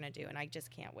and I are going to do, and I just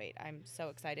can't wait. I'm so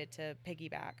excited to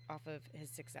piggyback off of his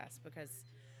success because,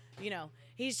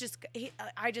 he's just,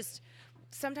 I just,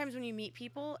 sometimes when you meet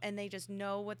people and they just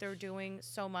know what they're doing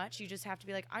so much, you just have to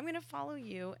be like, I'm going to follow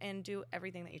you and do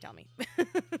everything that you tell me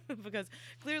because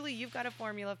clearly you've got a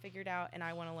formula figured out and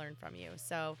I want to learn from you.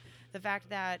 So the fact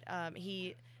that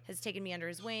he has taken me under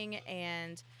his wing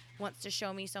and wants to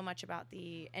show me so much about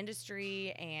the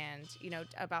industry and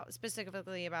about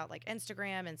specifically about like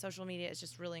Instagram and social media is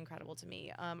just really incredible to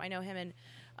me. I know him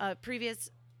and previous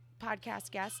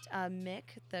podcast guest Mick,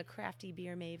 the crafty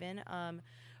beer maven.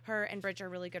 Her and Bridge are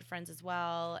really good friends as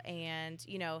well, and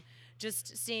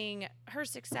just seeing her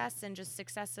success and just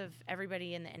success of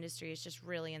everybody in the industry is just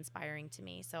really inspiring to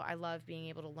me. So I love being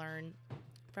able to learn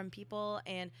from people,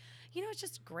 and it's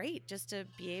just great just to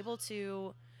be able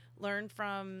to learn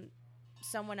from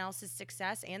someone else's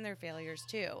success and their failures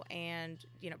too. And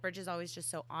Bridge is always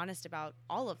just so honest about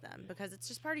all of them because it's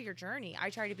just part of your journey. I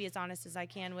try to be as honest as I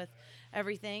can with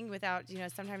everything without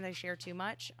sometimes I share too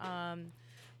much,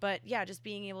 but yeah, just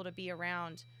being able to be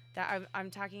around that.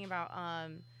 I'm talking about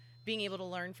being able to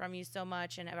learn from you so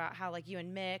much, and about how like you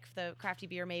and Mick, the crafty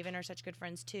beer maven, are such good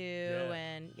friends too.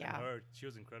 And yeah, And she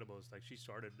was incredible. It's like she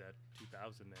started at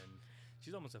 2,000 and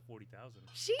she's almost at 40,000.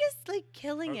 she is like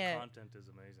killing Her it. content is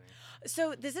amazing.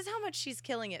 So this is how much she's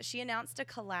killing it. She announced a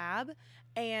collab,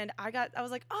 and I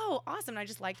was like, oh, awesome. And I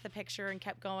just liked the picture and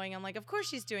kept going. I'm like, of course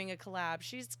she's doing a collab.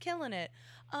 She's killing it.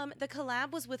 The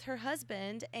collab was with her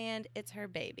husband, and it's her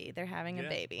baby. They're having a Yeah.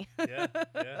 baby. Yeah,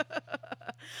 yeah.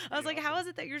 I was like, how awesome. is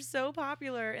it that you're so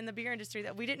popular in the beer industry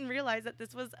that we didn't realize that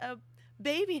this was a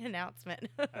baby announcement?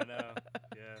 I know.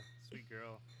 Yeah, sweet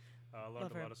girl. I learned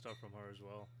Love a her. lot of stuff from her as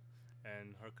well.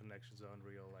 And her connections are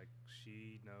unreal. Like,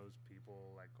 she knows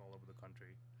people, like, all over the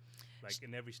country. Like,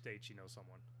 in every state, she knows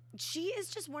someone. She is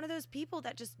just one of those people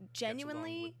that just Gets along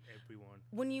genuinely, with everyone.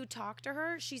 when you talk to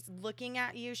her, she's looking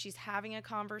at you, she's having a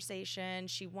conversation,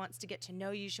 she wants to get to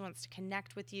know you, she wants to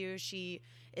connect with you, she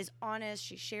is honest,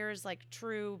 she shares like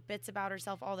true bits about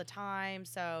herself all the time.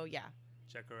 So yeah,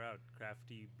 Check her out,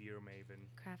 Crafty Beer Maven.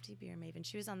 crafty beer maven.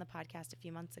 She was on the podcast a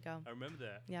few months ago. I remember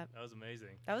that. Yep. That was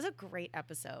amazing. That was a great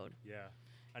episode. Yeah.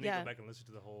 I need Yeah. to go back and listen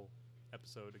to the whole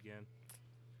episode again.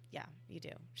 Yeah, you do.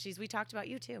 We talked about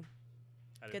you too.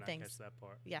 I did Good not things. catch that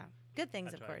part. Yeah. Good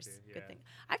things, I of tried course. to, Good yeah. thing.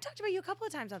 I've talked about you a couple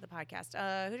of times on the podcast.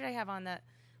 Who did I have on that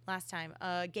last time?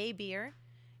 Gay Beer.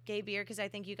 Gay Beer, because I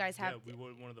think you guys have. Yeah, we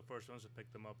were one of the first ones to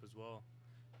pick them up as well,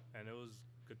 and it was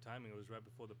good timing. It was right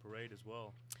before the parade as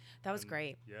well. That was And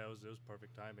great. Yeah, it was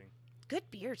perfect timing. Good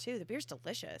beer, too. The beer's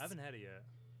delicious. I haven't had it yet.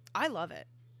 I love it.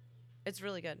 It's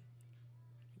really good.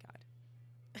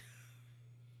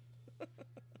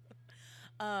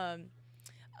 God.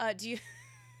 Do you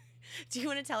do you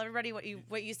want to tell everybody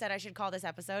what you said I should call this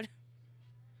episode?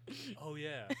 Oh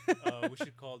yeah, we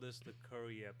should call this the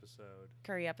curry episode.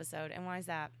 Curry episode. And why is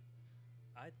that?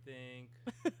 I think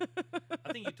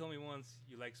you told me once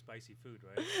you like spicy food,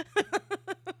 right?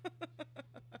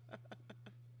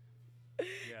 Yeah,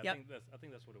 Yep. I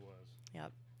think that's what it was.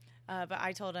 Yep. But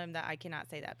I told him that I cannot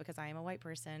say that because I am a white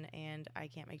person and I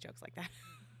can't make jokes like that.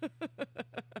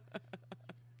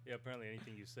 Yeah, apparently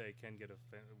anything you say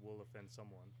will offend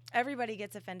someone. Everybody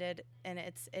gets offended, and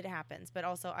it happens. But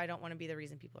also, I don't want to be the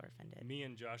reason people are offended. Me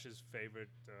and Josh's favorite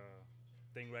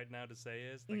thing right now to say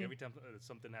is like Mhm. every time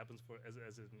something happens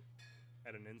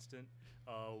at an instant,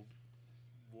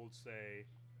 we'll say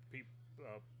pretty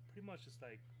much it's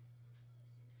like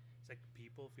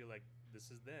people feel like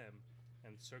this is them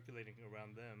and circulating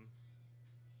around them,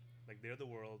 like they're the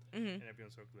world Mhm. and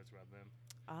everyone circulates around them.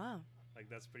 Oh, Like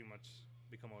that's pretty much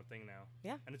become our thing now.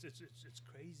 Yeah. And it's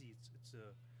crazy. It's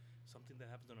something that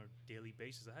happens on a daily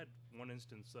basis. I had one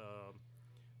instance a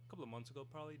couple of months ago,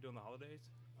 probably during the holidays.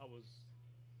 I was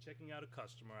checking out a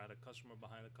customer. I had a customer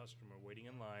behind a customer waiting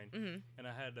in line, Mhm. and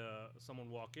I had someone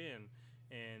walk in,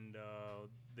 and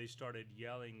they started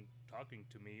yelling, talking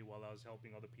to me while I was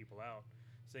helping other people out,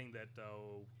 saying that,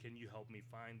 can you help me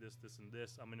find this, this, and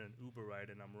this? I'm in an Uber ride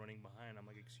and I'm running behind. I'm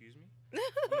like, excuse me?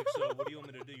 I'm like, so what do you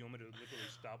want me to do? You want me to literally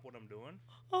stop what I'm doing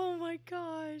Oh my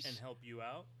gosh. and help you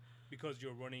out because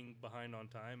you're running behind on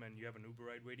time and you have an Uber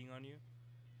ride waiting on you?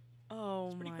 Oh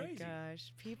It's pretty my crazy.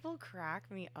 gosh. People crack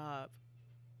me up.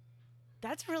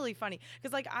 That's really funny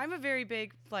because like I'm a very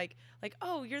big like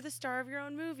oh, you're the star of your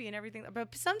own movie and everything,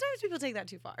 but sometimes people take that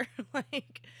too far.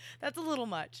 Like that's a little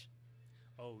much.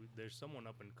 Oh, there's someone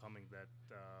up and coming that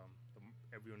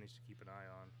everyone needs to keep an eye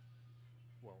on.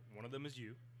 Well, one of them is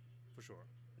you, for sure.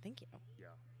 Thank you. Yeah,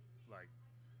 like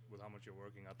with how much you're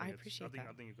working, I think I it's, appreciate I think, that.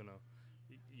 I think you're gonna,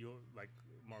 you'll like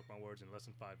mark my words. In less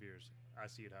than 5 years, I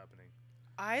see it happening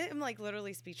I am like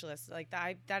literally speechless. Like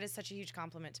that is such a huge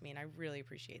compliment to me, and I really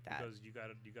appreciate that. because you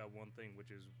got one thing,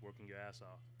 which is working your ass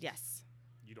off. Yes.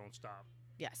 You don't stop.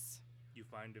 Yes. You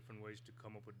find different ways to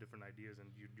come up with different ideas, and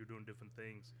you're doing different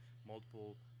things,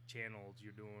 multiple channels.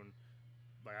 You're doing,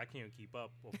 like I can't keep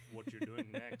up of what you're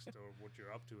doing next or what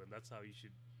you're up to, and that's how you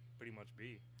should pretty much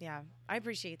be. Yeah. I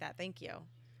appreciate that. Thank you.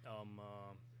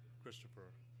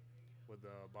 Christopher with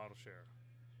the bottle share.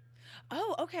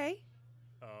 Oh, okay.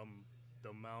 The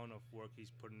amount of work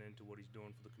he's putting into what he's doing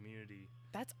for the community,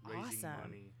 That's raising awesome.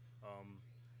 money.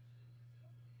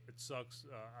 It sucks.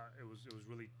 It was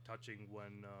really touching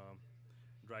when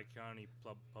Dry County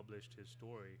published his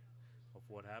story of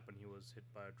what happened. He was hit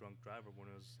by a drunk driver when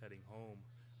he was heading home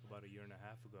about a year and a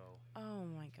half ago, Oh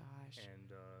my gosh. and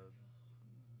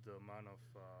the amount of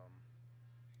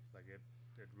like it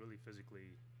really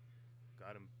physically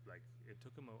got him. Like it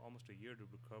took him almost a year to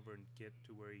recover and get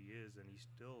to where he is, and he's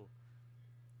still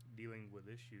dealing with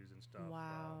issues and stuff.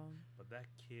 Wow. But that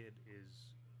kid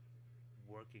is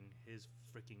working his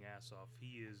freaking ass off.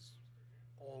 He is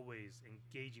always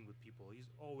engaging with people. He's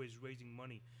always raising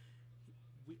money.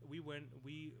 We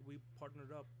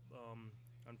partnered up.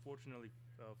 Unfortunately,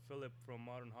 Philip from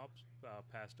Modern Hops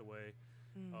passed away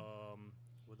Mm.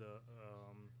 with a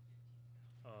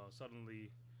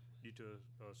suddenly due to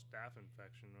a staph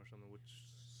infection or something, which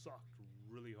sucked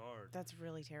really hard. That's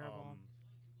really terrible.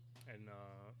 And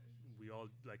we all,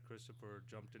 like Christopher,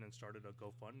 jumped in and started a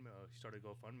GoFundMe. He started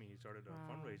GoFundMe. He started a Wow.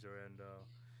 fundraiser, and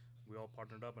we all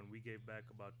partnered up, and we gave back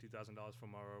about $2,000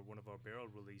 from one of our barrel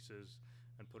releases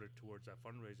and put it towards that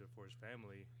fundraiser for his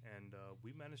family. And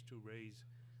we managed to raise.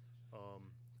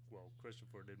 Well,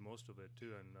 Christopher did most of it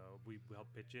too, and we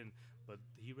helped pitch in. But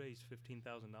he raised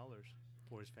 $15,000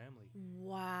 for his family.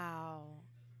 Wow.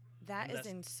 That And is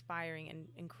that's- inspiring and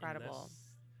In incredible.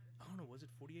 I don't know, was it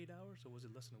 48 hours or was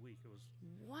it less than a week? It was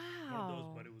Wow. one of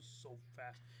those, but it was so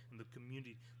fast. And the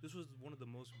community, this was one of the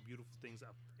most beautiful things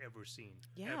I've ever seen.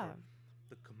 Yeah. Ever.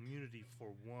 The community,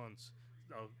 for once,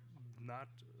 not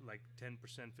like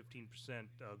 10%, 15%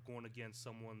 going against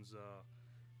someone's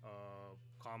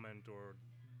comment or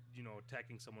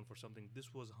attacking someone for something.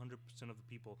 This was 100% of the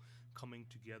people coming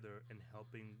together and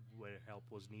helping where help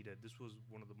was needed. This was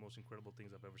one of the most incredible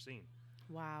things I've ever seen.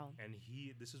 Wow. And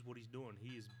this is what he's doing.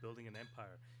 He is building an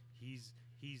empire. He's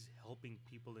helping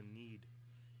people in need.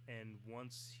 And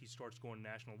once he starts going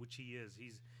national, which he is,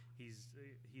 he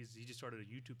just started a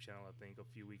YouTube channel, I think, a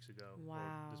few weeks ago. Wow.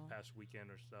 Or this past weekend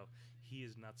or stuff. He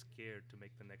is not scared to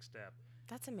make the next step.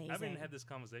 That's amazing. I haven't had this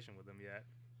conversation with him yet.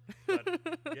 But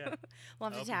yeah. We'll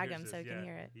have I to hope he tag hears him so this. he can Yeah,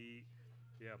 hear it.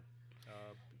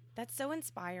 That's so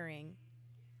inspiring.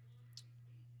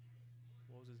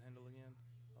 What was his handle again?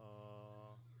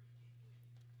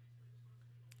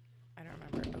 I don't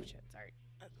remember. Oh shit, sorry.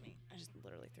 That's me. I just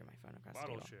literally threw my phone across the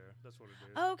Bottle table. share. That's what it is.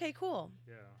 Oh, okay, cool.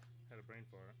 Yeah. Had a brain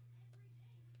fart.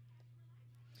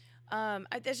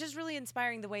 It's just really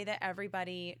inspiring the way that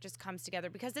everybody just comes together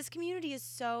because this community is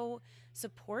so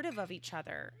supportive of each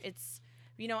other. It's,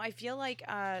 I feel like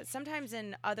sometimes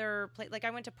in other places, like I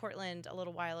went to Portland a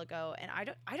little while ago, and I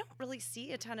don't really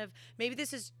see a ton of. Maybe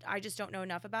this is I just don't know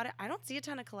enough about it. I don't see a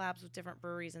ton of collabs with different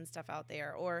breweries and stuff out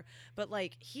there. But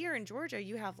like here in Georgia,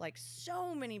 you have like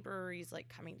so many breweries like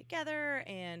coming together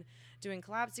and doing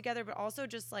collabs together, but also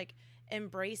just like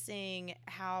embracing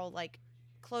how like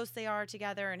close they are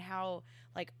together and how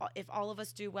like if all of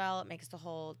us do well, it makes the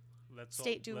whole Let's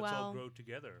well. all grow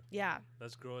together. Yeah.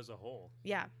 Let's grow as a whole.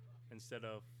 Yeah. Instead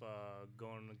of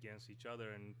going against each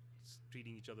other and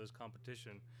treating each other as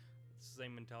competition. It's the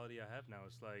same mentality I have now.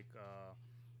 It's like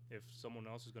if someone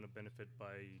else is going to benefit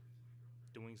by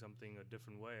doing something a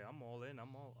different way, I'm all in.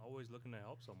 I'm always looking to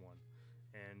help someone.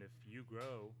 And if you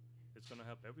grow, it's going to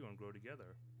help everyone grow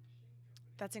together.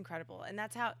 That's incredible. And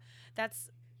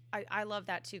I love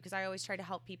that too, because I always try to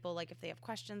help people, like if they have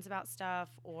questions about stuff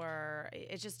or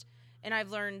it's just, and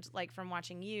I've learned like from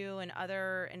watching you and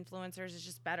other influencers, it's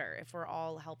just better if we're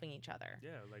all helping each other.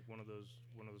 Yeah, like one of those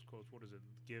quotes. What is it?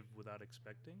 Give without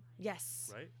expecting.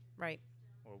 Yes. Right. Right.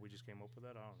 Or we just came up with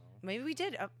that. I don't know. Maybe we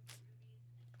did.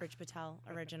 Rich Patel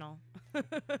original.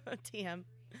 TM.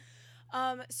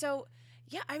 So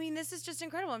yeah, I mean, this is just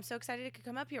incredible. I'm so excited it could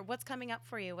come up here. What's coming up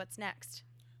for you? What's next?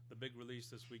 The big release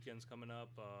this weekend's coming up.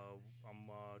 I'm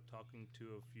talking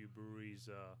to a few breweries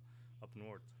up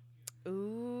north.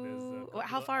 Ooh.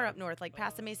 How far up north? Like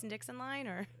past the Mason-Dixon line,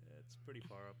 or? It's pretty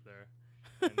far up there.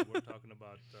 And we're talking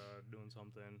about doing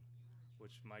something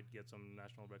which might get some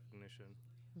national recognition.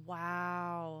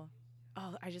 Wow.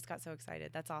 Oh, I just got so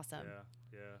excited. That's awesome.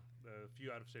 Yeah. A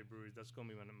few out-of-state breweries. That's going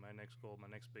to be my next goal. My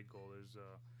next big goal is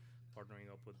partnering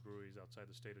up with breweries outside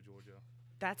the state of Georgia.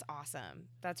 That's awesome.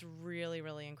 That's really,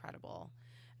 really incredible.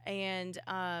 And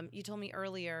you told me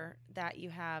earlier that you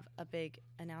have a big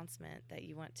announcement that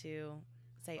you want to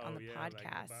say on the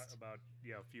podcast. Like about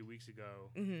a few weeks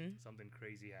ago, something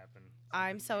crazy happened.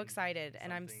 I'm so excited,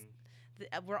 and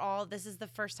this is the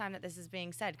first time that this is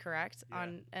being said, correct?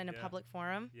 In a public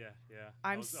forum? Yeah.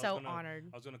 I'm so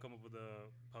honored. I was going to come up with a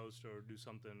post or do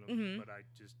something, but I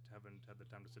just haven't had the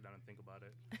time to sit down and think about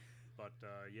it. But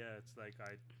it's like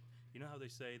you know how they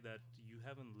say that you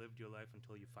haven't lived your life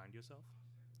until you find yourself?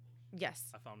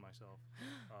 Yes. I found myself.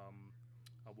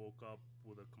 I woke up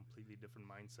with a completely different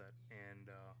mindset, and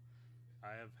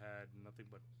I have had nothing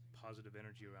but positive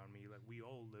energy around me. Like, we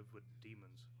all live with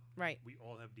demons. Right. We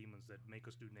all have demons that make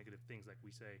us do negative things. Like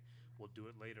we say, we'll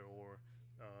do it later, or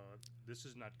this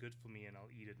is not good for me and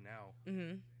I'll eat it now.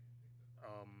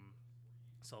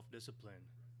 Self-discipline.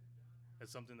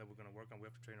 It's something that we're going to work on. We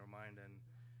have to train our mind. And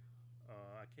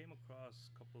I came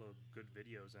across a couple of good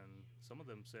videos, and some of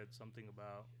them said something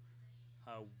about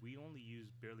how we only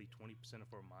use barely 20%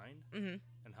 of our mind,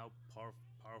 and how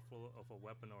powerful of a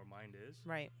weapon our mind is.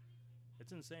 Right.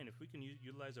 It's insane. If we can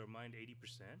utilize our mind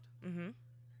 80%,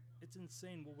 it's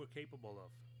insane what we're capable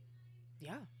of.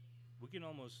 Yeah. We can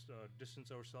almost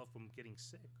distance ourselves from getting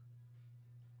sick.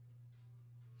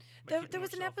 There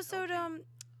was an episode,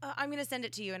 I'm going to send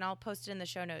it to you and I'll post it in the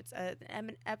show notes.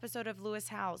 An episode of Lewis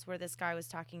Howes where this guy was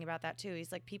talking about that too.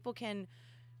 He's like, people can,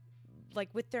 like,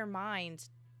 with their mind,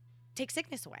 take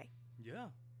sickness away. Yeah.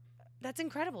 That's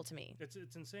incredible to me.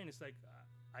 It's insane. It's like,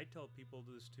 I tell people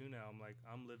this too now. I'm like,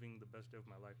 I'm living the best day of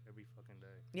my life every fucking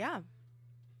day. Yeah.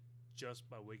 Just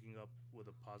by waking up with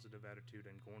a positive attitude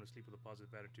and going to sleep with a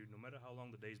positive attitude, no matter how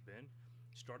long the day's been.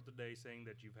 Start the day saying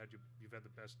that you've had the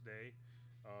best day.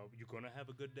 You're gonna have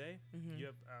a good day. You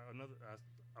have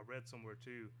I read somewhere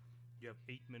too. You have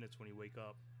 8 minutes when you wake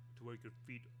up to where you could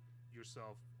feed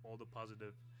yourself all the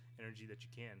positive energy that you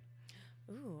can.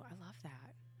 Ooh, I love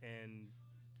that. And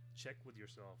check with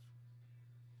yourself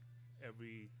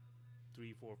every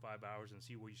 3, 4, 5 hours and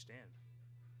see where you stand.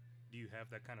 Do you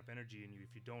have that kind of energy in you?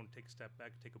 If you don't, take a step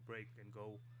back, take a break, and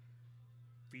go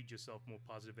feed yourself more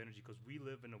positive energy, because we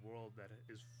live in a world that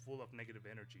is full of negative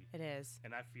energy. It is.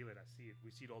 And I feel it. I see it. We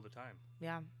see it all the time.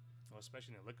 Yeah. Well,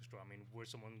 especially in a liquor store. I mean, where's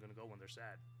someone going to go when they're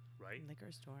sad, right?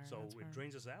 Liquor store. So that's it where-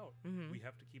 drains us out. Mhm. We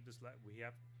have to keep this. We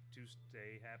have to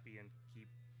stay happy and keep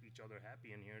each other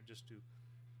happy in here, just to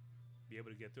be able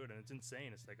to get through it. And it's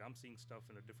insane. It's like I'm seeing stuff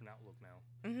in a different outlook now,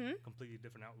 completely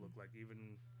different outlook. Like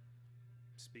even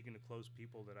speaking to close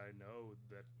people that I know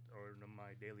that are in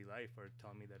my daily life are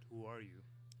telling me that, who are you?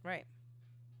 Right.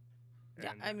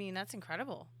 Yeah, And I mean, that's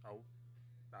incredible.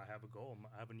 I have a goal.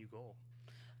 I have a new goal.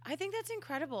 I think that's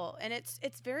incredible, and it's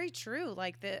very true.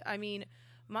 Like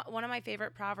one of my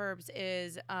favorite proverbs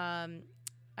is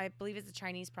I believe it's a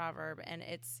Chinese proverb, and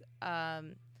it's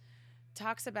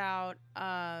talks about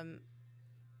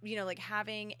like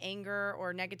having anger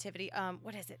or negativity.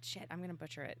 What is it? Shit, I'm gonna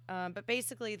butcher it. But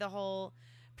basically, the whole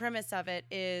premise of it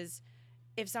is,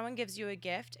 if someone gives you a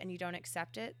gift and you don't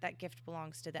accept it, that gift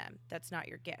belongs to them. That's not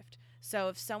your gift. So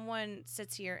if someone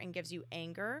sits here and gives you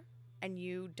anger and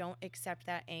you don't accept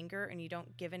that anger and you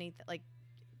don't give anything, like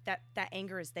that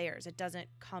anger is theirs. It doesn't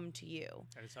come to you.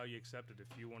 And it's how you accept it.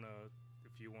 If you wanna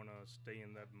stay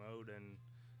in that mode and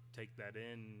take that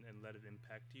in and let it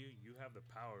impact you, you have the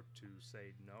power to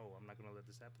say, no, I'm not gonna let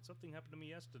this happen. Something happened to me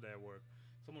yesterday at work.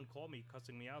 Someone called me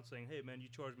cussing me out, saying, hey man, you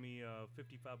charged me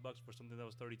 $55 for something that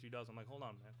was $33. I'm like, hold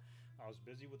on, man. I was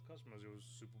busy with customers. It was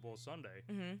Super Bowl Sunday.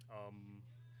 Mm-hmm.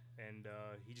 And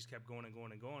he just kept going and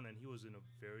going and going, and he was in a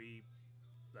very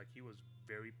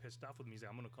pissed off with me. He's like,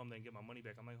 I'm gonna come there and get my money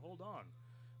back. I'm like, hold on.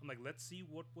 I'm like, let's see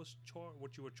what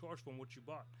you were charged for and what you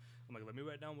bought. I'm like, let me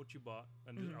write down what you bought.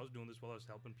 And I was doing this while I was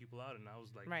helping people out, and I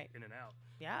was like, Right. in and out.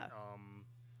 Yeah.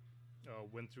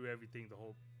 Went through everything, the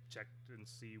whole checked and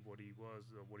see what he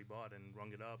bought, and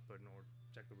rung it up or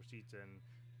checked the receipts, and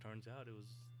turns out it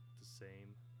was the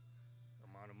same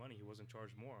amount of money. He wasn't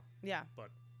charged more. Yeah. But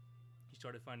he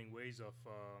started finding ways of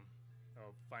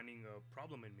finding a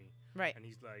problem in me. Right. And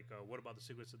he's like, what about the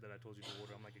cigarettes that I told you to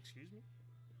order? I'm like, excuse me?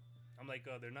 I'm like,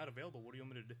 they're not available. What do you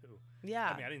want me to do?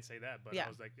 Yeah. I mean, I didn't say that, but Yeah. I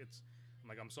was like, I'm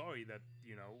like, I'm sorry that,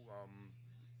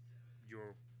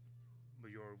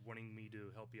 you're wanting me to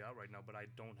help you out right now, but I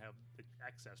don't have the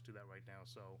access to that right now.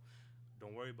 So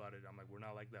don't worry about it. I'm like, we're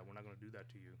not like that. We're not going to do that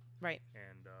to you. Right.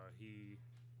 And he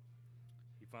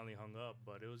finally hung up,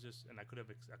 but it was just, and I could have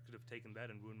taken that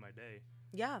and ruined my day.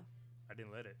 Yeah. I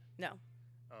didn't let it. No.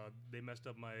 They messed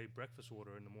up my breakfast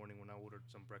order in the morning when I ordered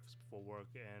some breakfast before work,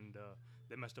 and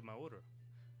they messed up my order.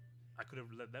 I could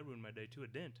have let that ruin my day too.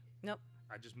 It didn't. Nope.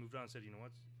 I just moved on and said, you know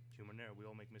what? It's human error. We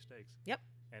all make mistakes. Yep.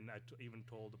 And I even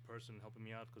told the person helping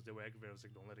me out, because they were aggravated, I was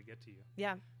like, don't let it get to you.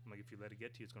 Yeah. I'm like, if you let it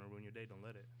get to you, it's going to ruin your day. Don't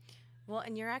let it. Well,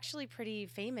 and you're actually pretty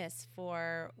famous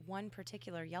for one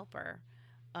particular Yelper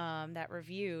that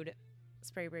reviewed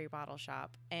Sprayberry Bottle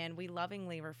Shop, and we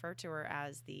lovingly refer to her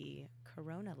as the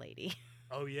Corona Lady.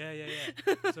 Oh yeah.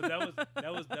 So that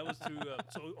was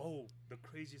to. The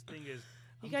craziest thing is,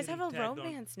 You I'm guys have a getting tagged on-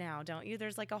 romance now, don't you?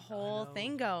 There's like a whole know.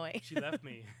 thing going. She left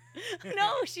me.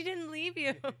 No, she didn't leave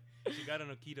you. She got on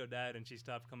a keto diet and she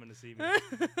stopped coming to see me.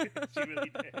 She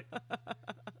really did.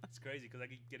 It's crazy because I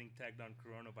keep getting tagged on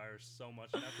coronavirus so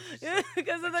much now.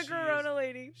 Because of the she Corona is-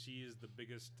 Lady. She is the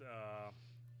biggest.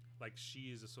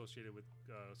 She is associated with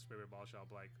Sprayberry Ball Shop.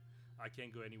 Like, I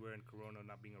can't go anywhere in Corona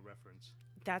not being a reference.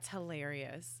 That's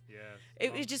hilarious. Yeah.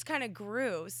 It just kind of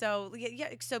grew. So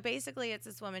yeah. So basically, it's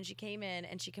this woman. She came in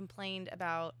and she complained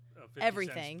about 50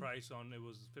 everything. Cents price on it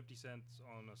was 50 cents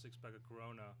on a 6-pack of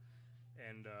Corona,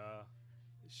 and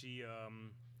she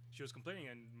was complaining,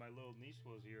 and my little niece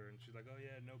was here, and she's like, "Oh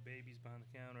yeah, no babies behind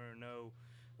the counter, no,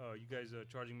 you guys are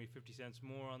charging me 50 cents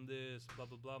more on this, blah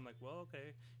blah blah." I'm like, "Well,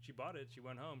 okay." She bought it. She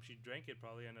went home. She drank it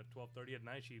probably, and at 12:30 at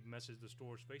night, she messaged the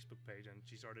store's Facebook page, and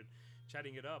she started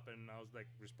chatting it up, and I was like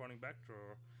responding back to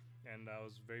her, and I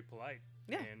was very polite.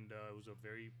 Yeah. And it was a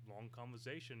very long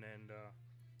conversation, and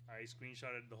I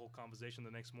screenshotted the whole conversation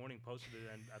the next morning, posted it,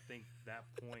 and I think that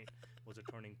point was a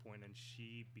turning point, and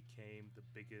she became the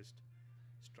biggest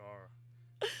star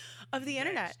of the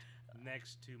internet.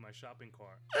 next to my shopping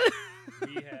cart.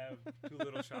 We have 2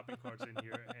 little shopping carts in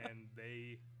here, and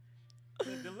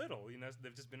they're little.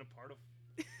 They've just been a part of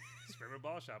Sprayberry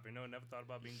Ball Shop. Never thought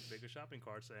about being bigger shopping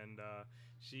carts. And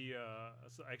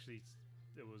so actually,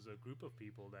 it was a group of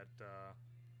people that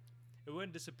it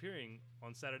went disappearing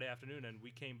on Saturday afternoon, and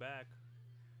we came back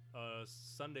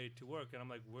Sunday to work, and I'm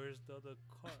like, "Where's the other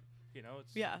cart?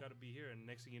 It's got to be here." And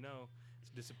next thing you know, it's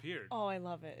disappeared. Oh, I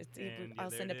love it. And, I'll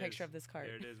there send a it picture is. of this cart.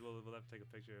 There it is. We'll have to take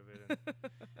a picture of it.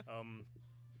 And,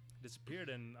 disappeared,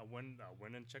 and I went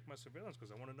and checked my surveillance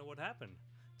because I want to know what happened.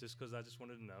 Just because I just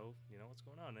wanted to know, what's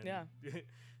going on. And Yeah.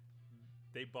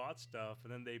 they bought stuff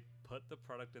and then they put the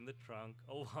product in the trunk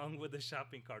along with the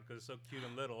shopping cart because it's so cute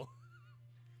and little.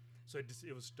 So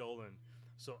it was stolen.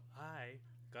 So I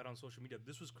got on social media.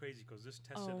 This was crazy because this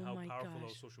tested Oh how my powerful our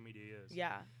gosh. social media is.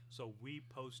 Yeah. So we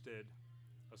posted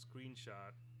a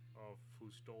screenshot of who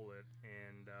stole it,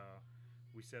 and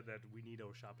we said that we need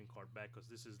our shopping cart back because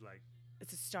this is like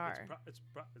It's a star.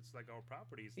 it's like our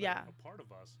property. It's like Yeah. a part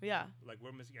of us. Yeah. Like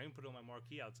we're missing. I even put it on my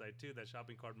marquee outside too. That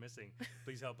shopping cart missing.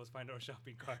 Please help us find our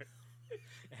shopping cart.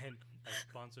 And a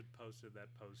sponsored posted that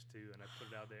post too, and I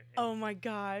put it out there. And Oh my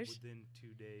gosh. within 2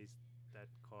 days, that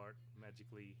cart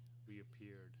magically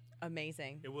reappeared.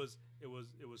 Amazing. It was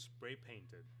spray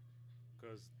painted,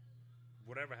 because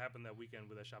whatever happened that weekend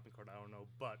with that shopping cart, I don't know.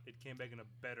 But it came back in a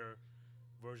better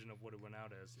version of what it went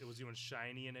out as. It was even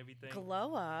shiny and everything.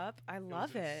 Glow up. I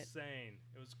love was it. Insane.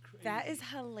 It was crazy. That is It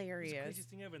was the hilarious. craziest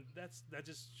thing ever. And that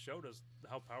just showed us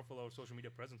how powerful our social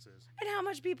media presence is. And how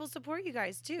much people support you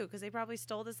guys too, because they probably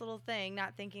stole this little thing,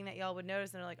 not thinking that y'all would notice,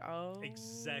 and they're like, "Oh,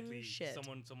 Exactly. shit."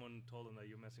 Someone told them that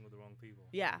you're messing with the wrong people.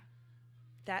 Yeah,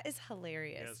 that is Yeah.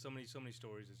 hilarious. So many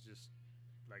stories. It's just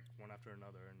like one after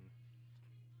another, and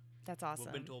That's awesome.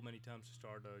 we've been told many times to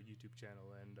start a YouTube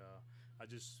channel, and I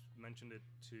just mentioned it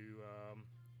to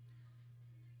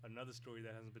another story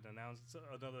that hasn't been announced. It's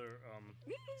another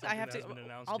I have that to. hasn't been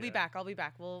announced I'll be yet. back. I'll be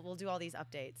back. We'll do all these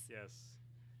updates.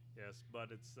 Yes,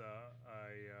 but it's I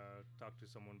talked to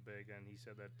someone big, and he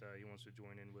said that he wants to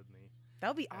join in with me.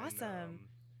 That'll be And, awesome.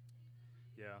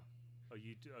 yeah, a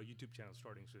YouTube channel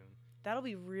starting soon. That'll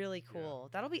be really cool.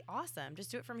 That'll be awesome.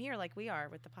 Just do it from here, like we are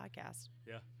with the podcast.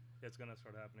 Yeah, it's gonna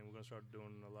start happening. We're gonna start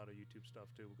doing a lot of YouTube stuff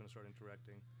too. We're gonna start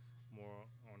interacting more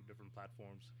on different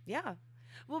platforms. Yeah.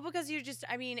 Well, because you just,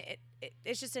 I mean,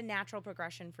 it's just a natural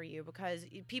progression for you because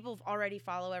people already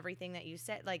follow everything that you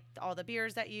said, like all the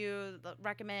beers that you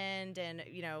recommend. And,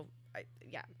 you know,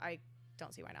 I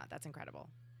don't see why not. That's incredible.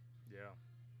 Yeah.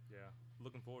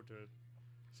 Looking forward to it.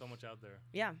 So much out there.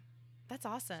 Yeah. That's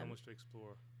awesome. So much to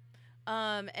explore.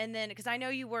 And then, because I know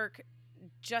you work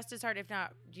just as hard, if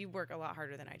not, you work a lot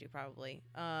harder than I do probably.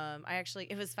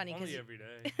 It was funny because Only every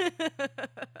day.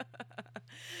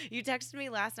 you texted me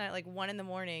last night, like 1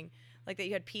 a.m, like that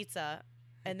you had pizza.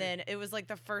 And then it was like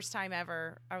the first time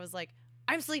ever. I was like,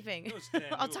 I'm sleeping. It was 10.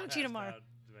 I'll We were talk to you passed tomorrow. out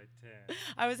by 10.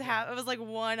 I was it was like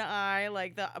one eye,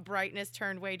 like the brightness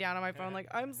turned way down on my phone. Like,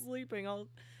 I'm sleeping. I'll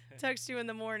text you in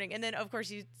the morning. And then, of course,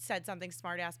 you said something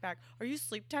smart ass back. Are you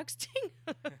sleep texting?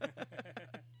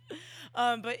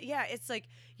 But yeah, it's like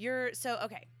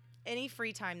okay. Any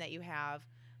free time that you have,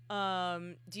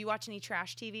 do you watch any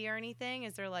trash TV or anything?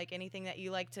 Is there like anything that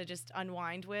you like to just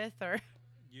unwind with, or?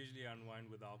 Usually I unwind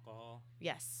with alcohol,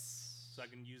 Yes. so I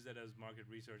can use that as market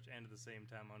research and at the same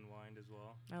time unwind as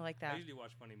well. I like I that. usually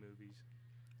watch funny movies.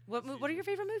 What are your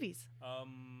favorite movies? I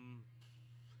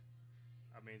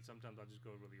mean, sometimes I'll just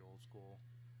go really old school.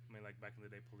 I mean, like back in the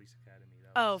day, Police Academy.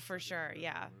 That Oh, was for such a sure, good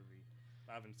yeah. Movie.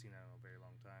 I haven't seen that in a very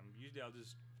long time. Usually, I'll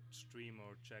just stream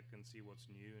or check and see what's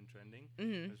new and trending.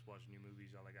 Mm-hmm. I just watch new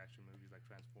movies. I like action movies, like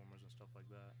Transformers and stuff like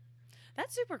that.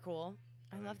 That's super cool.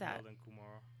 I And love then that. Harold and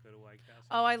Kumar Go to White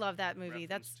Castle. Oh, I love that movie.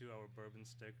 Reference That's to our bourbon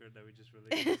sticker that we just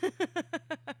released.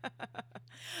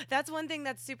 that's one thing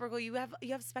that's super cool. You have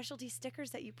specialty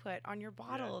stickers that you put on your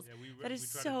bottles. Yeah, That is we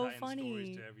try so to tie in funny.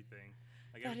 stories to everything.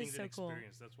 Like That is everything's an so cool.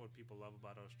 experience. That's what people love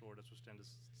about our store. That's what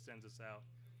sends us out.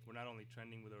 We're not only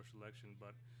trending with our selection,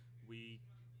 but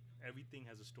everything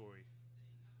has a story.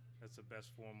 That's the best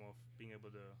form of being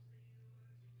able to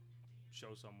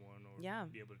show someone or Yeah.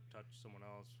 be able to touch someone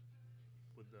else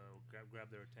with grab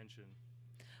their attention.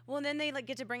 Well, and then they like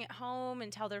get to bring it home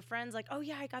and tell their friends like, "Oh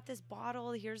yeah, I got this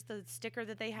bottle. Here's the sticker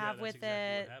that they have that's with exactly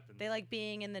it." what happens. They like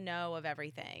being in the know of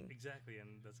everything. Exactly,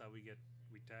 and that's how we get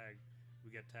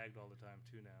tagged all the time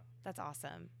too now. That's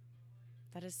awesome.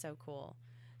 That is so cool.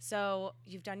 So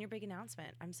you've done your big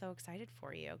announcement. I'm so excited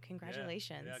for you.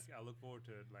 Congratulations. Yeah, I look forward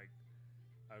to it. Like,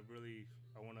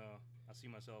 I see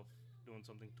myself doing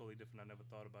something totally different I never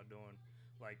thought about doing.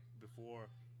 Like before,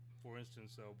 for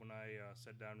instance, when I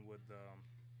sat down with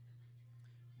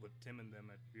Tim and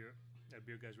them at Beer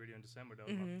Guys Radio in December, that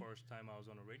was my first time I was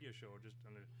on a radio show, or just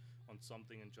on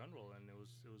something in general, and it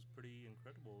was pretty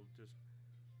incredible just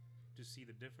to see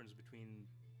the difference between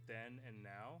then and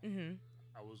now. Mm-hmm.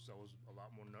 I was a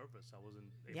lot more nervous. I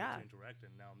wasn't able Yeah. to interact,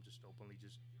 and now I'm just openly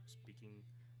just speaking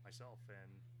myself.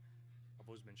 And I've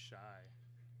always been shy,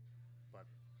 but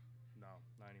no,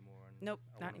 not anymore. And Nope,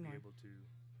 I not wanna anymore. Be able to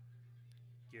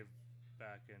give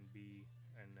back and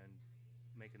then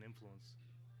make an influence.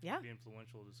 Yeah. Be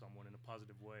influential to someone in a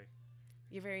positive way.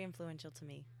 You're very influential to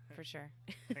me, for sure.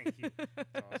 Thank you.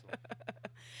 That's awesome.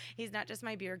 He's not just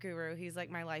my beer guru. He's like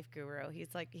my life guru.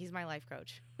 He's my life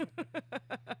coach. That's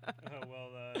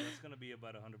gonna be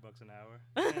about $100 an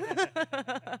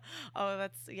hour. Oh,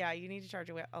 yeah. You need to charge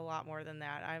a lot more than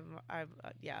that.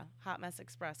 Yeah. Hot Mess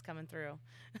Express coming through.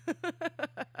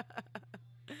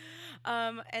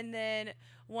 And then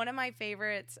one of my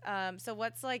favorites. So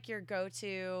what's like your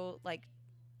go-to like?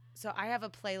 So I have a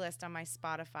playlist on my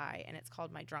Spotify, and it's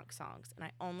called My Drunk Songs, and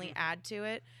I only add to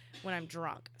it when I'm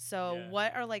drunk. So Yeah.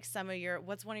 what are like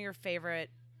what's one of your favorite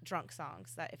drunk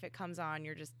songs that if it comes on,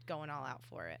 you're just going all out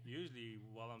for it? Usually,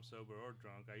 while I'm sober or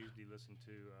drunk, I usually listen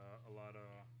to a lot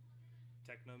of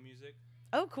techno music.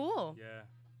 Oh, cool. Yeah,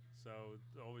 so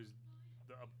always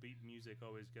the upbeat music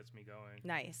always gets me going.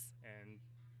 Nice. And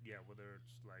yeah, whether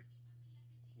it's like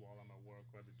while I'm at work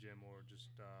or at the gym or just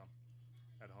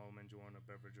at home enjoying a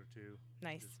beverage or two.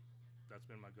 Nice. That's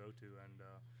been my go-to. And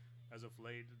as of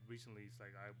late, recently, it's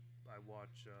like I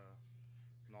watch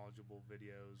knowledgeable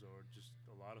videos or just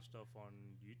a lot of stuff on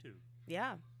YouTube.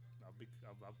 Yeah. I've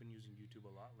been using YouTube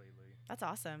a lot lately, That's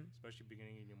awesome. especially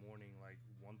beginning in the morning. Like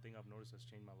one thing I've noticed that's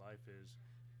changed my life is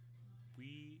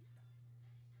we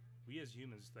as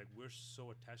humans, like we're so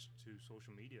attached to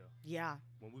social media. Yeah.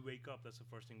 When we wake up, that's the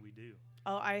first thing we do.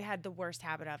 Oh, I had the worst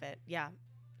habit of it. Yeah.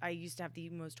 I used to have the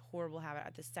most horrible habit.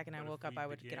 At the second I But if woke up, we I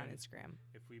would get on begin- Instagram.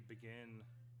 If we begin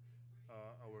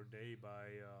our day by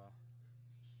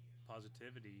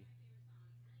positivity,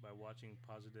 by watching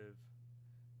positive,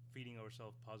 feeding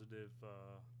ourselves positive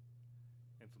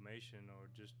information or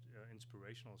just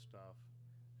inspirational stuff,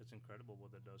 it's incredible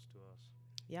what that does to us.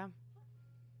 Yeah.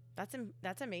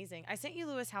 That's amazing. I sent you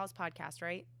Lewis Howes' podcast,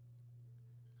 right?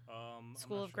 I'm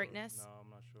School not of sure. Greatness? No, I'm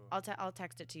not sure. I'll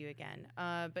text it to you again.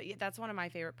 But yeah, that's one of my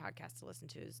favorite podcasts to listen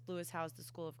to is Lewis Howes' The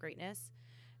School of Greatness,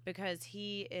 because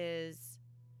he's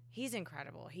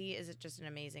incredible. He is just an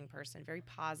amazing person, very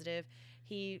positive.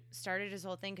 He started his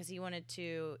whole thing because he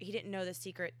didn't know the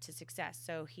secret to success.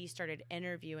 So he started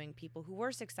interviewing people who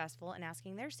were successful and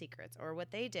asking their secrets or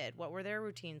what they did, what were their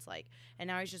routines like. And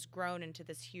now he's just grown into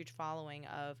this huge following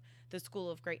of the School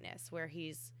of Greatness, where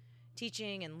he's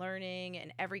teaching and learning,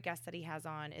 and every guest that he has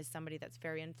on is somebody that's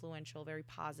very influential, very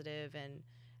positive, and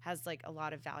has like a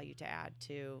lot of value to add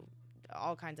to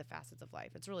all kinds of facets of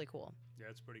life. It's really cool. Yeah,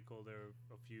 it's pretty cool. There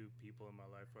are a few people in my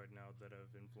life right now that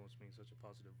have influenced me in such a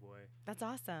positive way. That's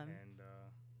awesome. And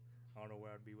I don't know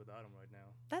where I'd be without them right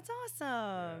now. That's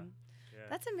awesome. Yeah.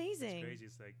 That's amazing. It's crazy.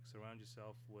 It's like surround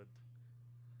yourself with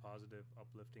positive,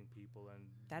 uplifting people, and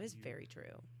That is very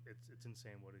true. It's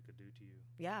insane what it could do to you.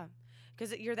 Yeah,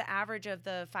 because you're the average of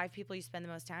the 5 people you spend the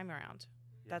most time around.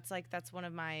 Yeah. That's one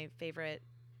of my favorite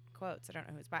quotes. I don't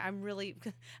know who it's by. I'm really,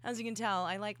 as you can tell,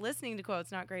 I like listening to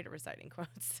quotes, not great at reciting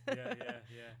quotes. Yeah.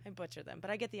 I butcher them, but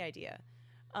I get the idea.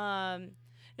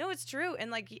 No, it's true.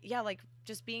 And like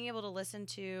just being able to listen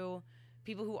to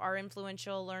people who are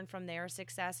influential, learn from their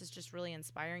success is just really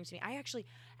inspiring to me. I actually,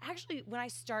 when I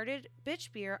started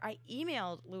Bitch Beer, I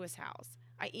emailed Lewis Howes.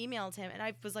 I emailed him, and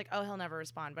I was like, oh, he'll never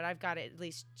respond, but I've got to at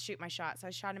least shoot my shot. So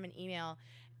I shot him an email,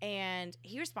 and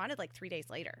he responded like 3 days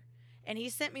later. And he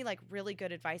sent me like really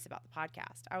good advice about the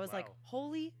podcast. I was like, Wow.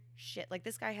 holy shit. Like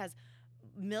this guy has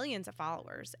millions of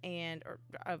followers or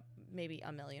maybe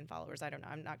a million followers. I don't know.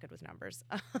 I'm not good with numbers.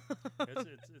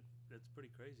 It's pretty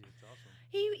crazy. It's awesome.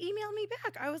 He emailed me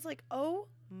back. I was like, oh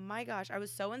my gosh. I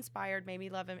was so inspired, made me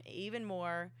love him even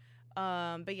more.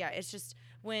 But yeah, it's just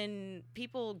when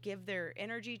people give their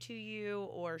energy to you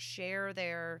or share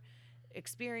their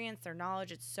experience, their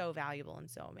knowledge, it's so valuable and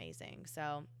so amazing.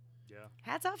 So Yeah.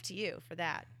 hats off to you for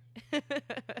that. Hey,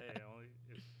 only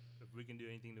if we can do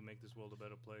anything to make this world a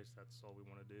better place, that's all we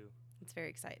want to do. It's very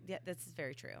exciting. Yeah, this is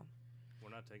very true. We're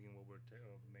not taking what we're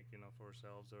making up for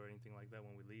ourselves or anything like that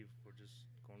when we leave. We're just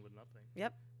going with nothing.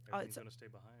 Yep. Everything's going to stay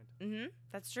behind. Mm-hmm.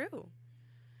 That's true.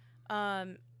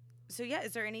 So yeah,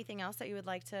 is there anything else that you would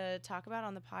like to talk about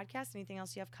on the podcast? Anything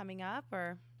else you have coming up,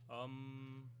 or?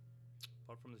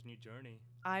 Apart from this new journey,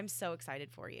 I'm so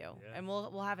excited for you, Yeah. and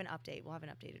we'll have an update. We'll have an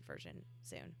updated version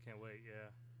soon. can't wait. Yeah.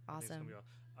 I think it's gonna Awesome.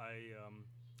 be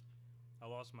I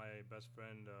lost my best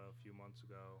friend a few months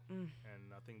ago, Mm.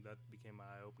 and I think that became my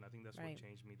eye opener. I think that's Right. what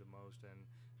changed me the most, and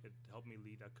it helped me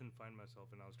lead. I couldn't find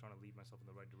myself, and I was trying to lead myself in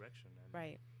the right direction. And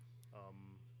Right.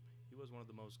 he was one of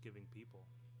the most giving people.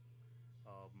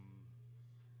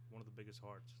 One of the biggest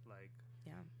hearts. Like,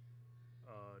 Yeah.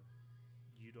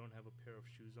 you don't have a pair of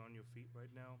shoes on your feet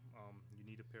right now. You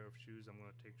need a pair of shoes. I'm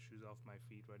gonna take shoes off my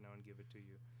feet right now and give it to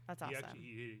you. That's He awesome.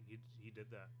 actually he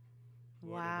did that. We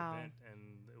were at Wow. an event,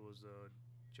 and it was a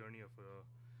journey of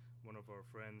one of our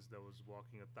friends that was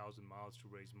walking 1,000 miles to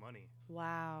raise money,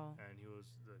 Wow. and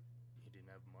he didn't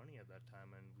have money at that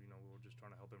time, and we were just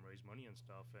trying to help him raise money and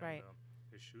stuff. And Right.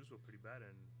 His shoes were pretty bad,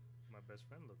 and my best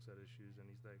friend looks at his shoes and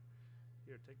he's like,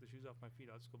 "Here, take the shoes off my feet.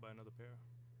 I'll just go buy another pair."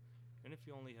 And if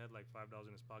he only had like $5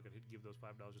 in his pocket, he'd give those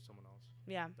 $5 to someone else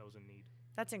Yeah. that was in need.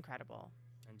 That's incredible.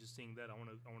 And just seeing that, I want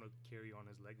to carry on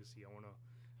his legacy. I want to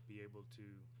be able to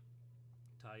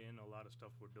tie in a lot of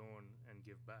stuff we're doing and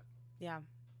give back. Yeah.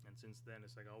 And since then,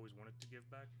 it's like I always wanted to give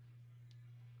back.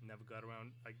 Never got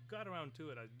around. I got around to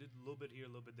it. I did a little bit here, a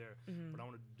little bit there, Mhm. but I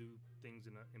want to do things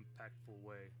in an impactful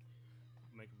way,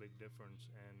 make a big difference.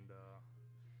 And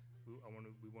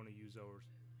we want to use our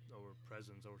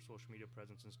presence, our social media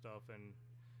presence and stuff, and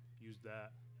use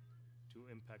that to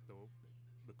impact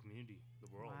the community, the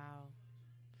world. Wow.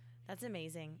 That's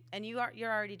amazing. And you're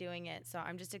already doing it. So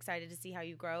I'm just excited to see how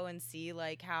you grow and see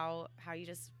like how you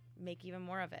just make even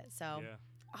more of it. So Yeah,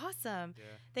 awesome. yeah.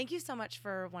 Thank you so much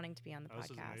for wanting to be on the This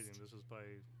was podcast. amazing.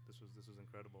 This was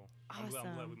incredible. I'm glad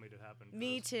Awesome. we made it happen.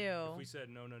 Me 'cause too. If we said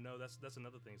no, that's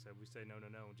another thing. So if we say no,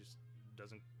 it just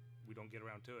we don't get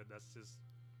around to it. That's just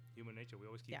human nature. We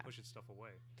always keep Yeah. pushing stuff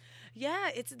away.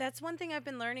 Yeah, that's one thing I've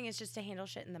been learning is just to handle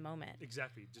shit in the moment.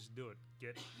 Exactly. Just do it.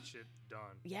 Get shit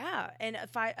done. Yeah, and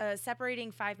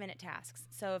separating 5-minute tasks.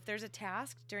 So if there's a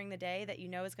task during the day that you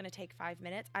know is going to take 5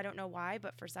 minutes, I don't know why,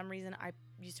 but for some reason I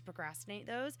used to procrastinate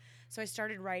those. So I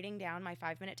started writing down my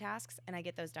 5-minute tasks, and I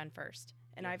get those done first.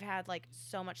 And Yeah. I've had like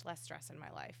so much less stress in my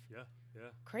life. Yeah.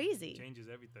 Crazy. Changes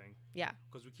everything. Yeah,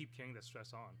 Because we keep carrying that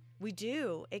stress on. we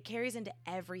do. It carries into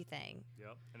everything.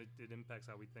 Yep. And it impacts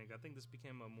how we think. I think this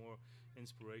became a more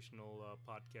inspirational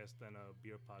podcast than a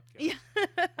beer podcast. Yeah.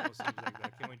 Almost seems like that. I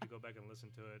can't wait to go back and listen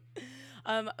to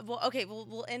it. Well, okay,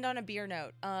 we'll end on a beer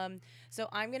note. So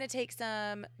I'm gonna take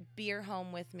some beer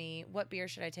home with me. What beer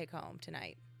should I take home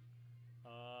tonight?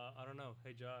 I don't know.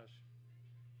 Hey, Josh.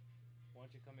 Why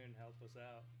don't you come here and help us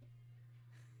out?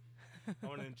 I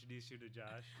want to introduce you to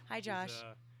Josh. Hi, Josh.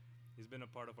 He's been a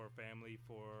part of our family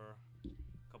for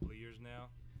a couple of years now.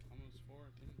 Almost 4,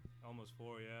 I think. Almost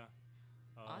 4, yeah.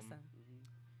 Awesome.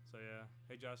 So, yeah.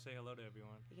 Hey, Josh, say hello to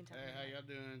everyone. You can tell Hey, me how that.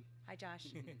 y'all doing? Hi, Josh.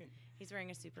 He's wearing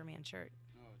a Superman shirt.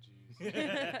 Oh,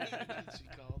 jeez. She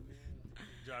called me.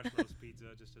 Josh loves pizza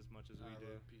just as much as we I do.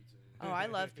 love pizza. Oh, I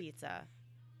love pizza.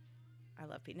 I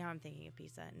love pizza. Now I'm thinking of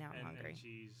pizza. Now I'm hungry. And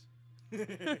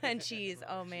cheese. And cheese.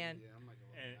 Oh, man. Yeah, I'm not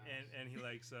going And he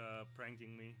likes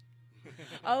pranking me.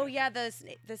 Oh, yeah, the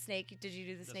snake. Did you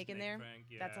do the The snake in there? prank,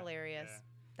 yeah, That's hilarious. yeah.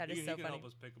 That He is can so funny. help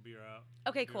us pick a beer out.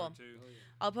 Okay, Beer or cool. two. Oh, yeah.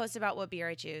 I'll post about what beer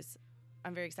I choose.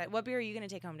 I'm very excited. What beer are you going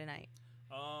to take home tonight?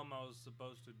 I was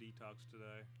supposed to detox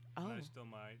today. Oh. And I still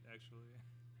might, actually.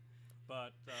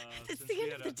 But It's since the we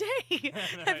end had of the day.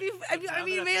 Right. Have you, But now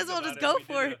you that may I as think well about just it, go we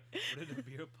for did it. We did a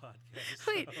beer podcast.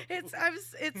 Wait,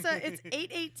 so- it's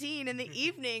 8:18 in the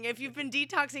evening. If you've been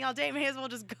detoxing all day, may as well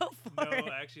just go for No, it.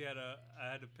 I actually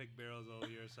I had to pick barrels all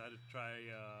year, so I had to try.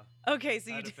 Okay, so I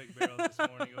you had to did. pick barrels this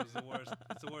morning. It was the worst.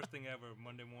 It's the worst thing ever.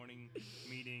 Monday morning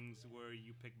meetings where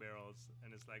you pick barrels,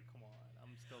 and it's like, come on,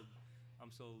 I'm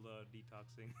still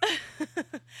detoxing.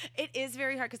 It is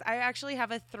very hard because I actually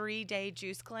have a 3-day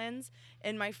juice cleanse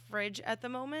in my fridge at the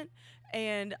moment,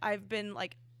 and I've been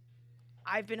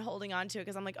holding on to it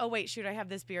because I'm like, oh wait, shoot, I have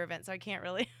this beer event, so I can't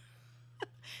really.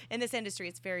 In this industry,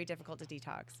 it's very difficult to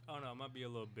detox. Oh no, I might be a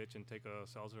little bitch and take a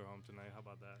seltzer home tonight. How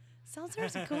about that?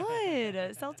 Seltzer's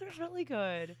good. Seltzer's really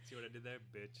good. See what I did there,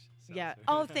 bitch? Yeah. Seltzer.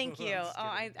 Oh, thank you. I'm just Oh,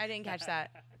 I kidding. didn't catch that.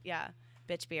 Yeah.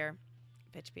 Bitch beer.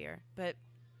 But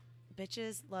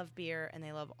bitches love beer and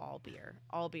they love all beer.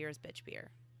 All beer is bitch beer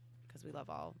because we love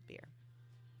all beer.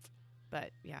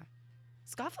 But yeah.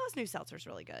 Scofflaw's new seltzer's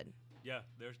really good. Yeah,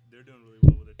 they're doing really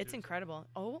well with it. It's too, so incredible.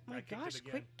 Oh my I kicked it gosh,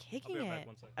 again. quit I'll kicking be right it. back,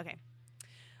 1 second. Okay.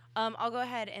 I'll go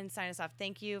ahead and sign us off.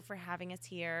 Thank you for having us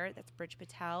here. That's Bridge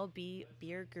Patel,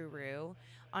 Beer Guru,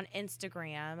 on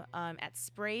Instagram at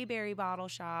Sprayberry Bottle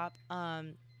Shop.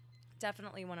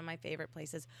 Definitely one of my favorite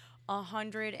places.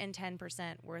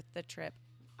 110% worth the trip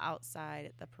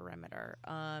outside the perimeter.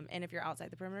 And if you're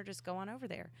outside the perimeter, just go on over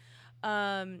there.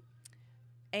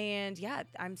 And yeah,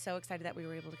 I'm so excited that we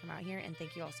were able to come out here. And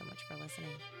thank you all so much for listening.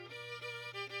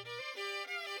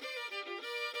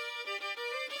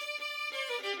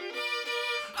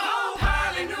 Oh,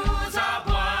 allez nous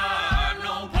avoir,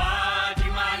 non pas du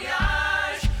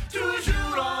mariage,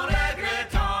 toujours en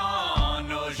regrettant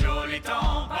nos jolis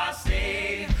temps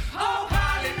passés. Oh,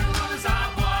 allez nous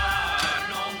avoir,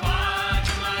 non pas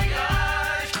du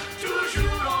mariage,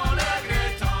 toujours en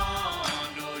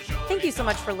regrettant nos jolis Thank you so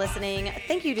much for listening.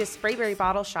 Thank you to Sprayberry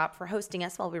Bottle Shop for hosting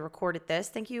us while we recorded this.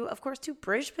 Thank you, of course, to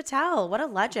Bridge Patel. What a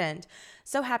legend.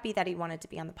 So happy that he wanted to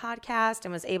be on the podcast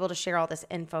and was able to share all this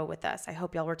info with us. I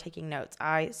hope y'all were taking notes.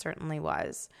 I certainly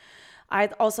was.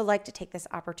 I'd also like to take this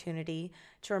opportunity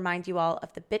to remind you all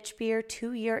of the Bitch Beer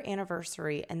 2-year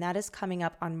anniversary, and that is coming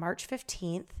up on March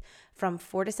 15th from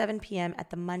 4 to 7 p.m. at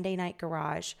the Monday Night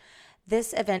Garage.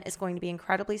 This event is going to be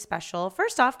incredibly special.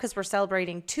 First off, because we're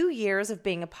celebrating 2 years of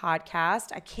being a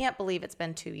podcast. I can't believe it's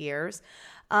been 2 years.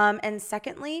 And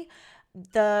secondly,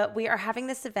 we are having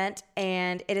this event,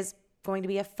 and it is going to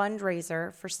be a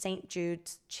fundraiser for St.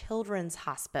 Jude's Children's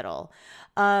Hospital.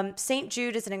 St.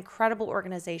 Jude is an incredible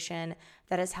organization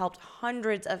that has helped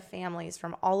hundreds of families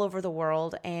from all over the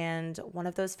world, and one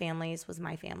of those families was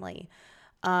my family.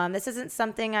 This isn't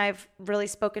something I've really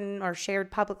spoken or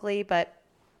shared publicly, but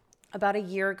about a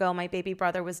year ago, my baby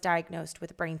brother was diagnosed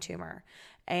with a brain tumor,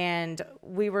 and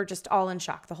we were just all in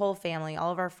shock, the whole family,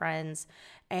 all of our friends.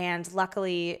 And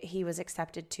luckily, he was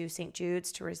accepted to St.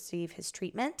 Jude's to receive his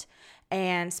treatment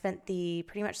and spent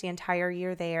pretty much the entire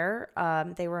year there.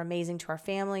 They were amazing to our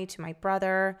family, to my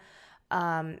brother.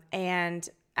 And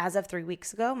as of 3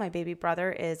 weeks ago, my baby brother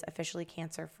is officially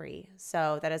cancer-free.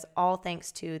 So that is all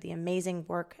thanks to the amazing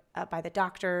work by the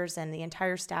doctors and the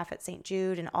entire staff at St.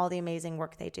 Jude and all the amazing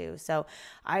work they do. So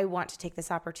I want to take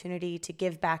this opportunity to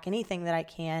give back anything that I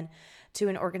can to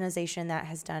an organization that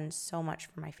has done so much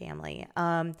for my family.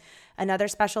 Another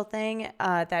special thing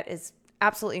that is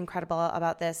absolutely incredible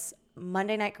about this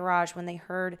Monday Night Garage, when they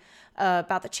heard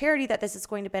about the charity that this is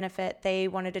going to benefit, they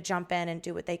wanted to jump in and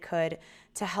do what they could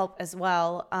to help as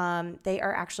well. They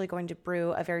are actually going to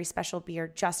brew a very special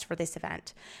beer just for this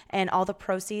event, and all the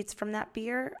proceeds from that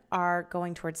beer are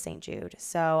going towards St. Jude.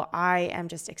 So I am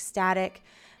just ecstatic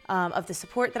of the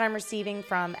support that I'm receiving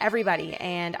from everybody,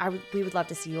 and we would love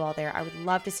to see you all there. I would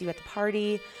love to see you at the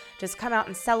party. Just come out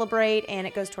and celebrate, and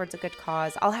it goes towards a good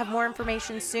cause. I'll have more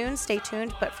information soon. Stay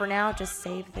tuned, but for now, just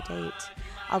save the date.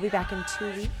 I'll be back in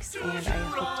 2 weeks, and I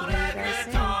hope to hear you guys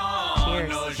soon. Cheers.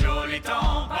 Nos jolis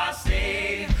temps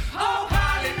passés. Oh,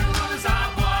 parlez-nous à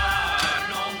boire,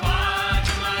 non pas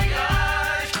du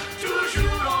mariage.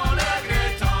 Toujours en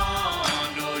regrettant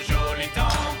nos jolis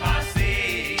temps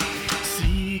passés.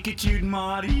 Si que tu te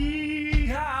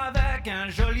maries avec un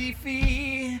joli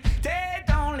fille, t'es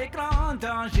dans les grands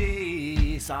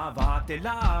dangers, ça va te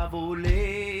la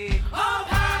voler. Oh,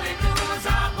 parlez-nous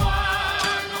à boire,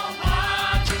 non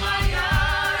pas du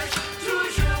mariage.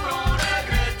 Toujours en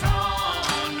regrettant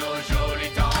nos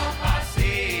jolis temps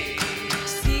passés.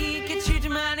 Si que tu te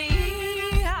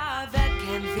maries avec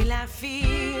une vilaine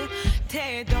fille,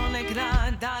 t'es dans le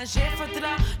grand danger,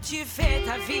 faudra tu fais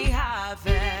ta vie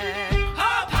avec.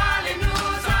 Oh,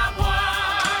 parlez-nous à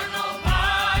boire, non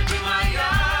pas du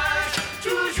mariage.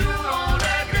 Toujours en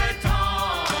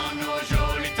regrettant nos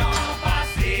jolis temps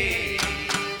passés.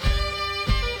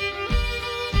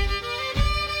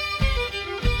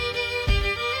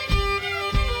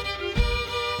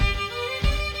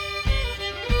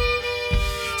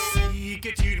 Si que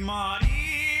tu te maries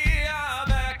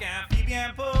avec un fille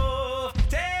bien pauvre,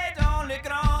 t'es dans le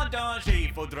grand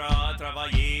danger, faudra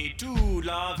travailler toute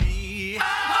la vie. Oh,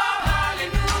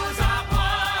 parlez-nous à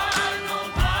boire, non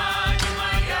pas du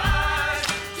mariage.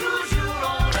 Toujours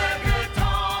en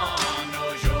regrettant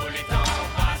nos jolis temps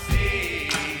passés.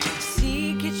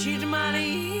 Si que tu te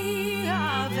maries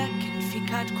avec une fille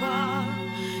quatre quoi,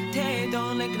 t'es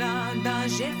dans le grand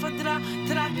danger, faudra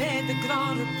trapper de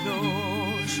grands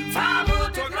reproches. Femme ou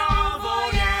de grand vaut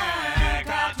rien,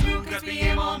 car tout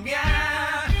gaspiller mon bien.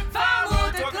 Femme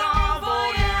ou de grand vaut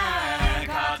rien,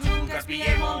 car tout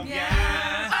gaspiller mon bien.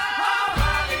 Oh,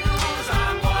 parlez-nous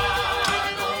à boire,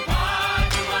 non pas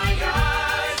du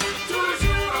mariage.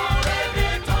 Toujours en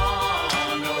regrettant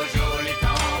nos jolis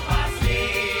temps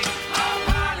passés. Oh,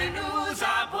 parlez-nous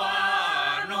à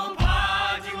boire, non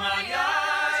pas du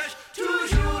mariage.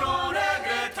 Toujours en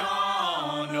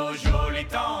regrettant nos jolis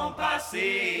temps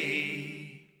passés.